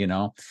 whatever,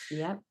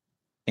 Yep.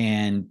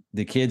 And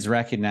the kids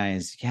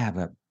recognize,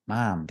 but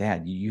Mom,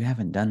 Dad, you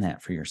haven't done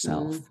that for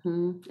yourself.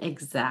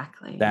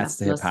 Exactly. That's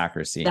the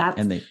hypocrisy.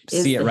 And they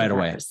see it right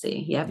away.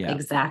 Yep,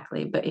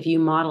 exactly. But if you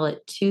model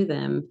it to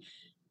them,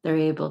 they're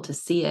able to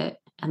see it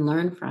and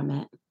learn from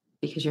it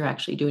because you're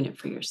actually doing it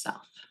for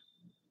yourself.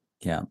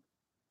 Yeah.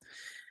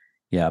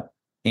 Yep.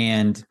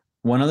 And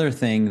one other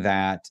thing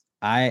that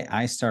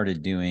I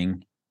started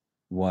doing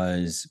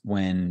was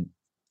when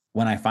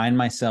I find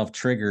myself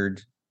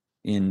triggered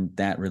in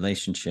that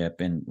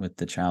relationship and with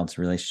the child's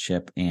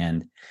relationship,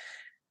 and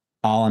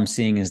all I'm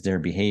seeing is their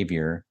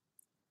behavior,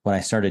 what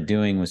I started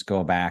doing was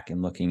go back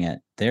and looking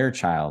at their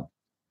child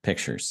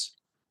pictures.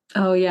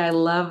 Oh, yeah. I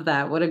love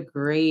that. What a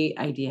great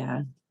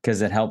idea.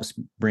 Because it helps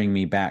bring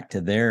me back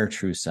to their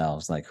true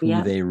selves, like who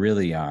Yep. they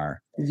really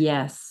are.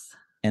 Yes.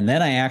 And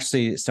then I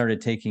actually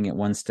started taking it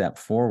one step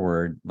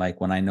forward. Like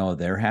when I know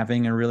they're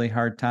having a really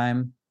hard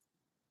time,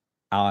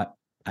 I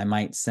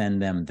might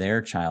send them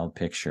their child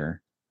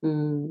picture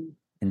and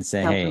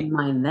say, Help hey,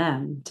 remind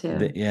them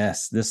too.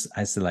 yes, this,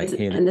 I said like,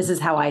 hey, and this is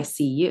how I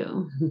see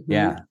you.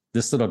 yeah,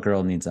 this little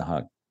girl needs a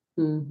hug.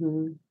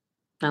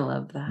 I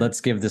love that.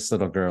 Let's give this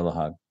little girl a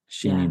hug.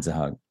 She needs a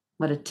hug.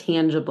 What a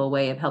tangible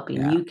way of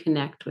helping you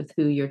connect with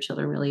who your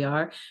children really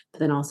are, but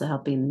then also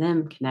helping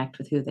them connect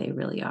with who they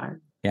really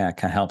are. Yeah, it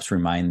kind of helps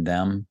remind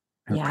them,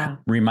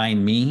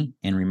 remind me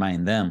and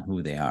remind them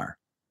who they are.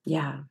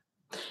 Yeah.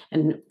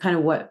 And kind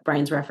of what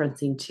Brian's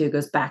referencing to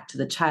goes back to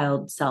the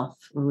child self,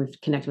 when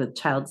we've connected with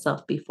child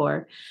self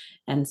before.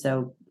 And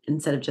so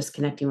instead of just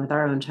connecting with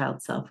our own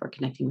child self, we're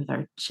connecting with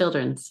our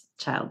children's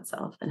child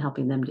self and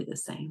helping them do the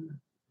same.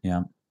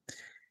 Yeah.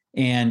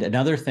 And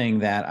another thing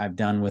that I've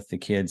done with the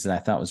kids that I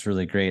thought was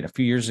really great, a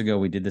few years ago,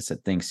 we did this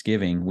at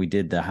Thanksgiving. We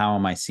did the How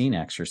Am I Seen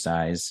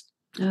exercise.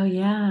 Oh,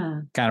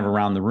 yeah. Kind of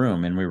around the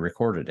room, and we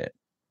recorded it.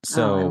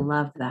 So I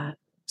love that.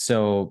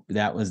 So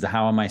that was the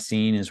How Am I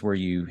Seen, is where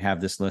you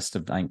have this list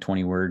of, I think,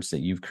 20 words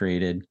that you've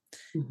created.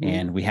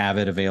 And we have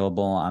it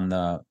available on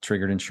the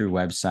Triggered and True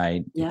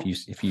website. Yep.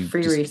 If you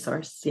free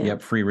resource.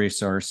 Yep. Free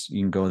resource.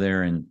 You can go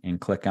there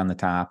and click on the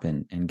top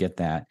and get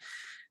that.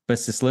 But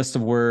it's this list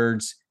of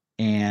words,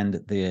 and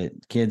the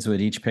kids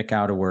would each pick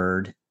out a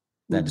word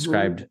that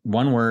described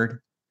one word,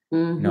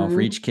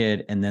 for each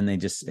kid. And then they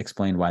just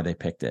explained why they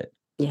picked it.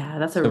 Yeah,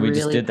 that's a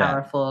really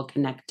powerful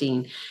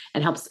connecting,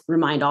 and helps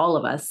remind all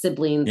of us,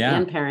 siblings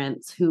and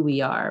parents, who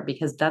we are,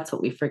 because that's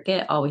what we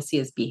forget. All we see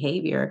is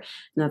behavior.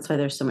 And that's why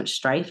there's so much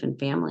strife in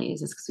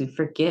families, is because we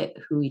forget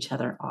who each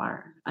other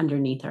are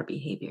underneath our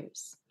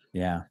behaviors.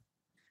 Yeah.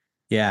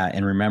 Yeah.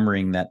 And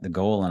remembering that the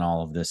goal in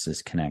all of this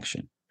is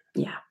connection.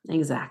 Yeah,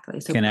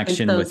 exactly. So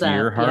connection with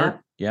your heart.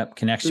 Yep.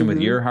 Connection with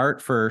your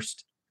heart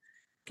first,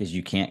 because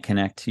you can't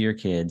connect to your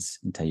kids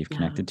until you've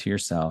connected to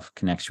yourself.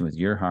 Connection with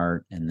your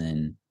heart, and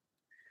then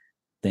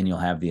you'll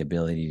have the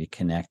ability to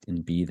connect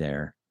and be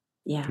there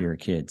for your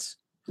kids.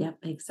 Yep,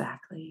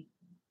 exactly.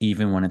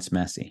 Even when it's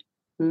messy.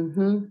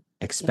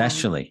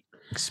 Especially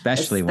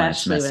when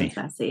it's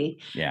messy.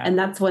 Yeah. And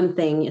that's one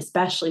thing,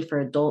 especially for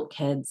adult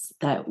kids,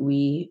 that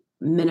we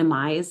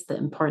minimize the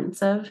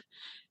importance of.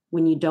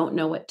 When you don't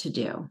know what to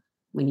do,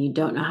 when you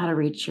don't know how to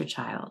reach your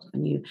child,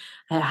 when you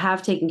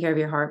have taken care of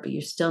your heart, but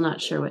you're still not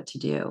sure what to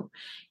do,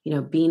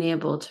 being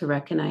able to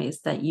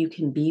recognize that you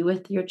can be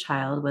with your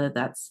child, whether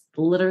that's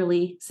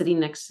literally sitting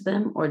next to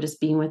them or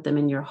just being with them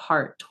in your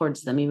heart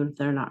towards them, even if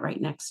they're not right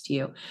next to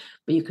you,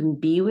 but you can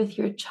be with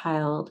your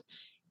child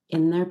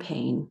in their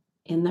pain,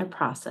 in their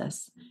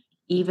process,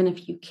 even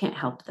if you can't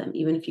help them,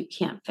 even if you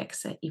can't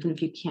fix it, even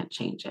if you can't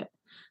change it.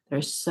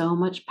 There's so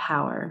much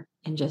power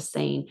in just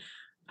saying,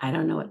 I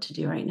don't know what to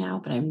do right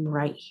now, but I'm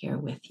right here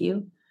with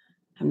you.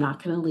 I'm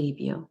not going to leave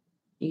you.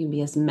 You can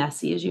be as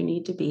messy as you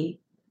need to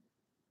be,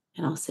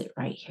 and I'll sit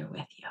right here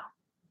with you.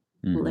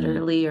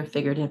 Literally or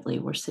figuratively,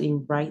 we're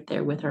sitting right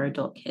there with our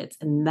adult kids.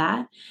 And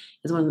that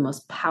is one of the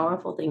most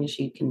powerful things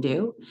you can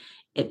do.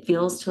 It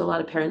feels to a lot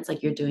of parents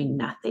like you're doing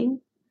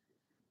nothing,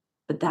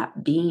 but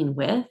that being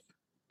with,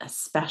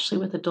 especially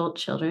with adult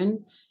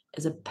children,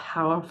 is a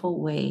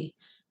powerful way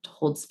to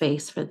hold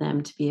space for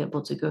them to be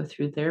able to go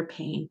through their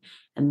pain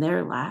and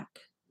their lack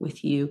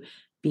with you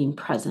being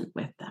present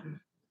with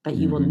them. But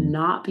you will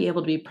not be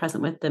able to be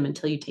present with them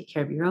until you take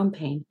care of your own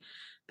pain,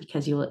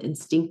 because you will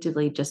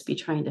instinctively just be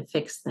trying to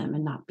fix them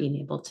and not being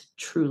able to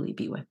truly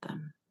be with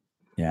them.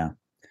 Yeah.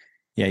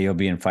 Yeah. You'll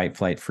be in fight,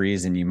 flight,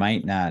 freeze, and you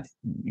might not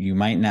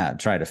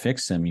try to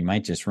fix them. You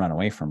might just run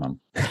away from them.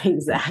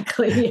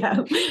 Exactly. Yeah.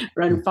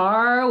 Run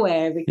far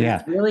away because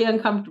it's really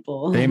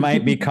uncomfortable. They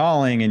might be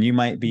calling and you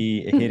might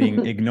be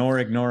hitting ignore.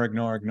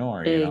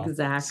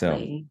 Exactly.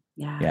 So,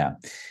 yeah.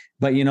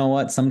 But you know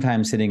what?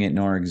 Sometimes hitting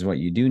ignore is what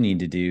you do need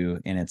to do.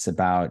 And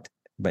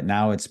but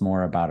now it's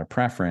more about a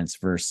preference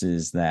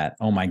versus that,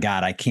 oh my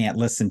God, I can't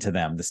listen to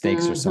them. The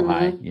stakes are so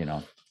high,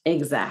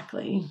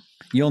 Exactly.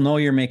 You'll know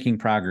you're making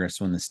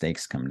progress when the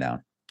stakes come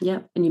down.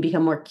 Yep. And you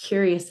become more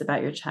curious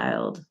about your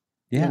child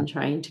than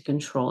trying to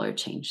control or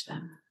change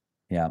them.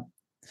 Yeah.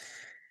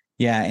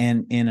 Yeah.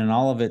 And in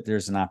all of it,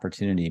 there's an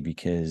opportunity,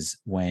 because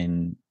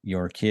when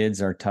your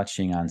kids are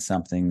touching on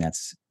something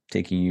that's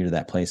taking you to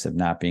that place of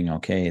not being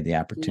okay, the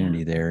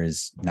opportunity there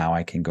is, now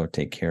I can go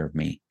take care of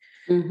me.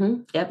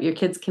 Yep. Your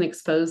kids can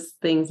expose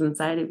things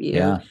inside of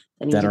you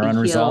that are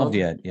unresolved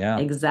yet. Yeah,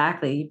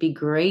 exactly. Be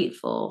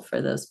grateful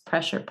for those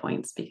pressure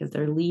points, because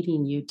they're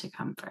leading you to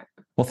comfort.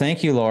 Well,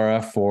 thank you,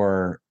 Laura,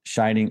 for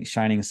shining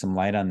some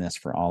light on this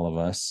for all of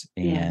us.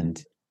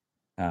 And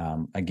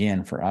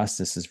again, for us,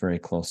 this is very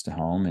close to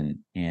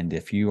home. And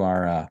if you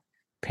are a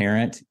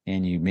parent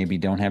and you maybe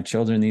don't have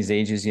children these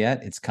ages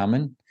yet, it's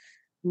coming.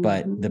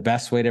 But the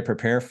best way to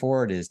prepare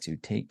for it is to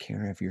take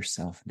care of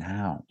yourself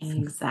now.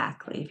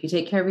 Exactly. If you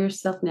take care of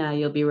yourself now,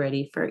 you'll be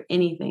ready for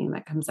anything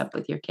that comes up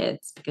with your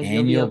kids, because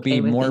you'll be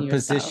more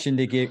positioned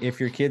to give. If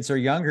your kids are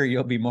younger,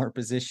 you'll be more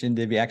positioned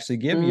to actually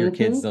give your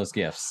kids those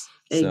gifts.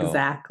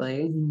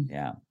 Exactly.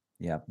 So,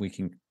 yeah, we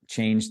can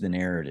change the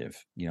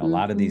narrative. A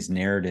lot of these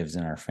narratives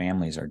in our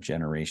families are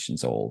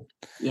generations old.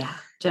 Yeah,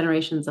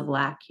 generations of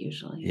lack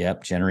usually.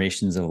 Yep,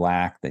 generations of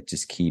lack that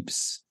just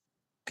keeps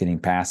getting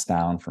passed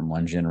down from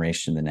one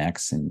generation to the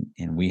next, and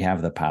we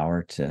have the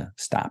power to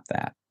stop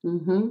that.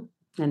 And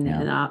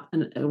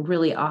a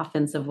really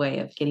offensive way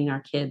of getting our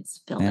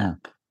kids filled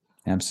up.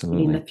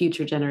 Absolutely. Getting the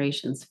future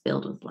generations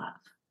filled with love.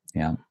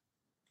 Yeah.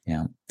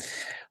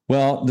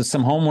 Well,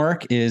 some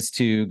homework is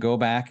to go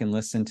back and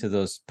listen to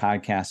those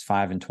podcasts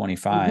 5 and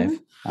 25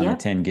 on the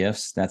 10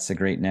 gifts. That's a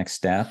great next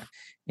step.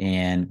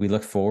 And we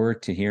look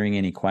forward to hearing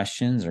any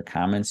questions or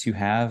comments you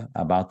have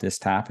about this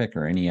topic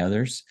or any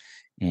others.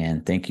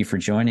 And thank you for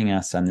joining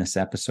us on this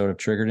episode of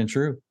Triggered and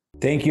True.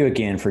 Thank you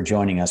again for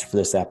joining us for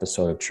this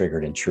episode of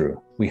Triggered and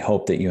True. We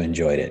hope that you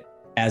enjoyed it.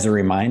 As a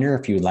reminder,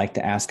 if you would like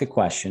to ask a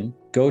question,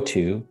 go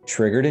to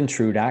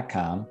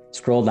triggeredandtrue.com,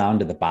 scroll down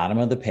to the bottom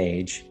of the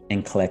page,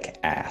 and click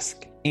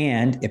Ask.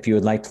 And if you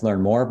would like to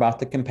learn more about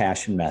the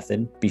Compassion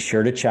Method, be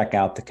sure to check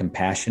out the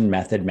Compassion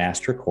Method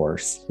Master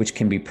Course, which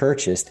can be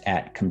purchased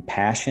at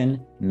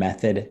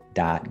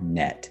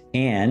compassionmethod.net.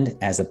 And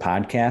as a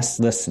podcast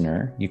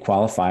listener, you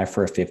qualify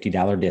for a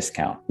 $50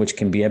 discount, which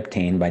can be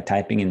obtained by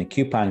typing in the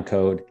coupon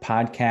code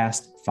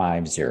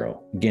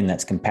podcast50. Again,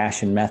 that's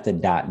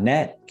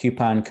compassionmethod.net,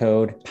 coupon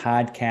code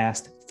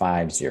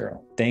podcast50.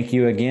 Thank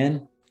you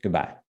again. Goodbye.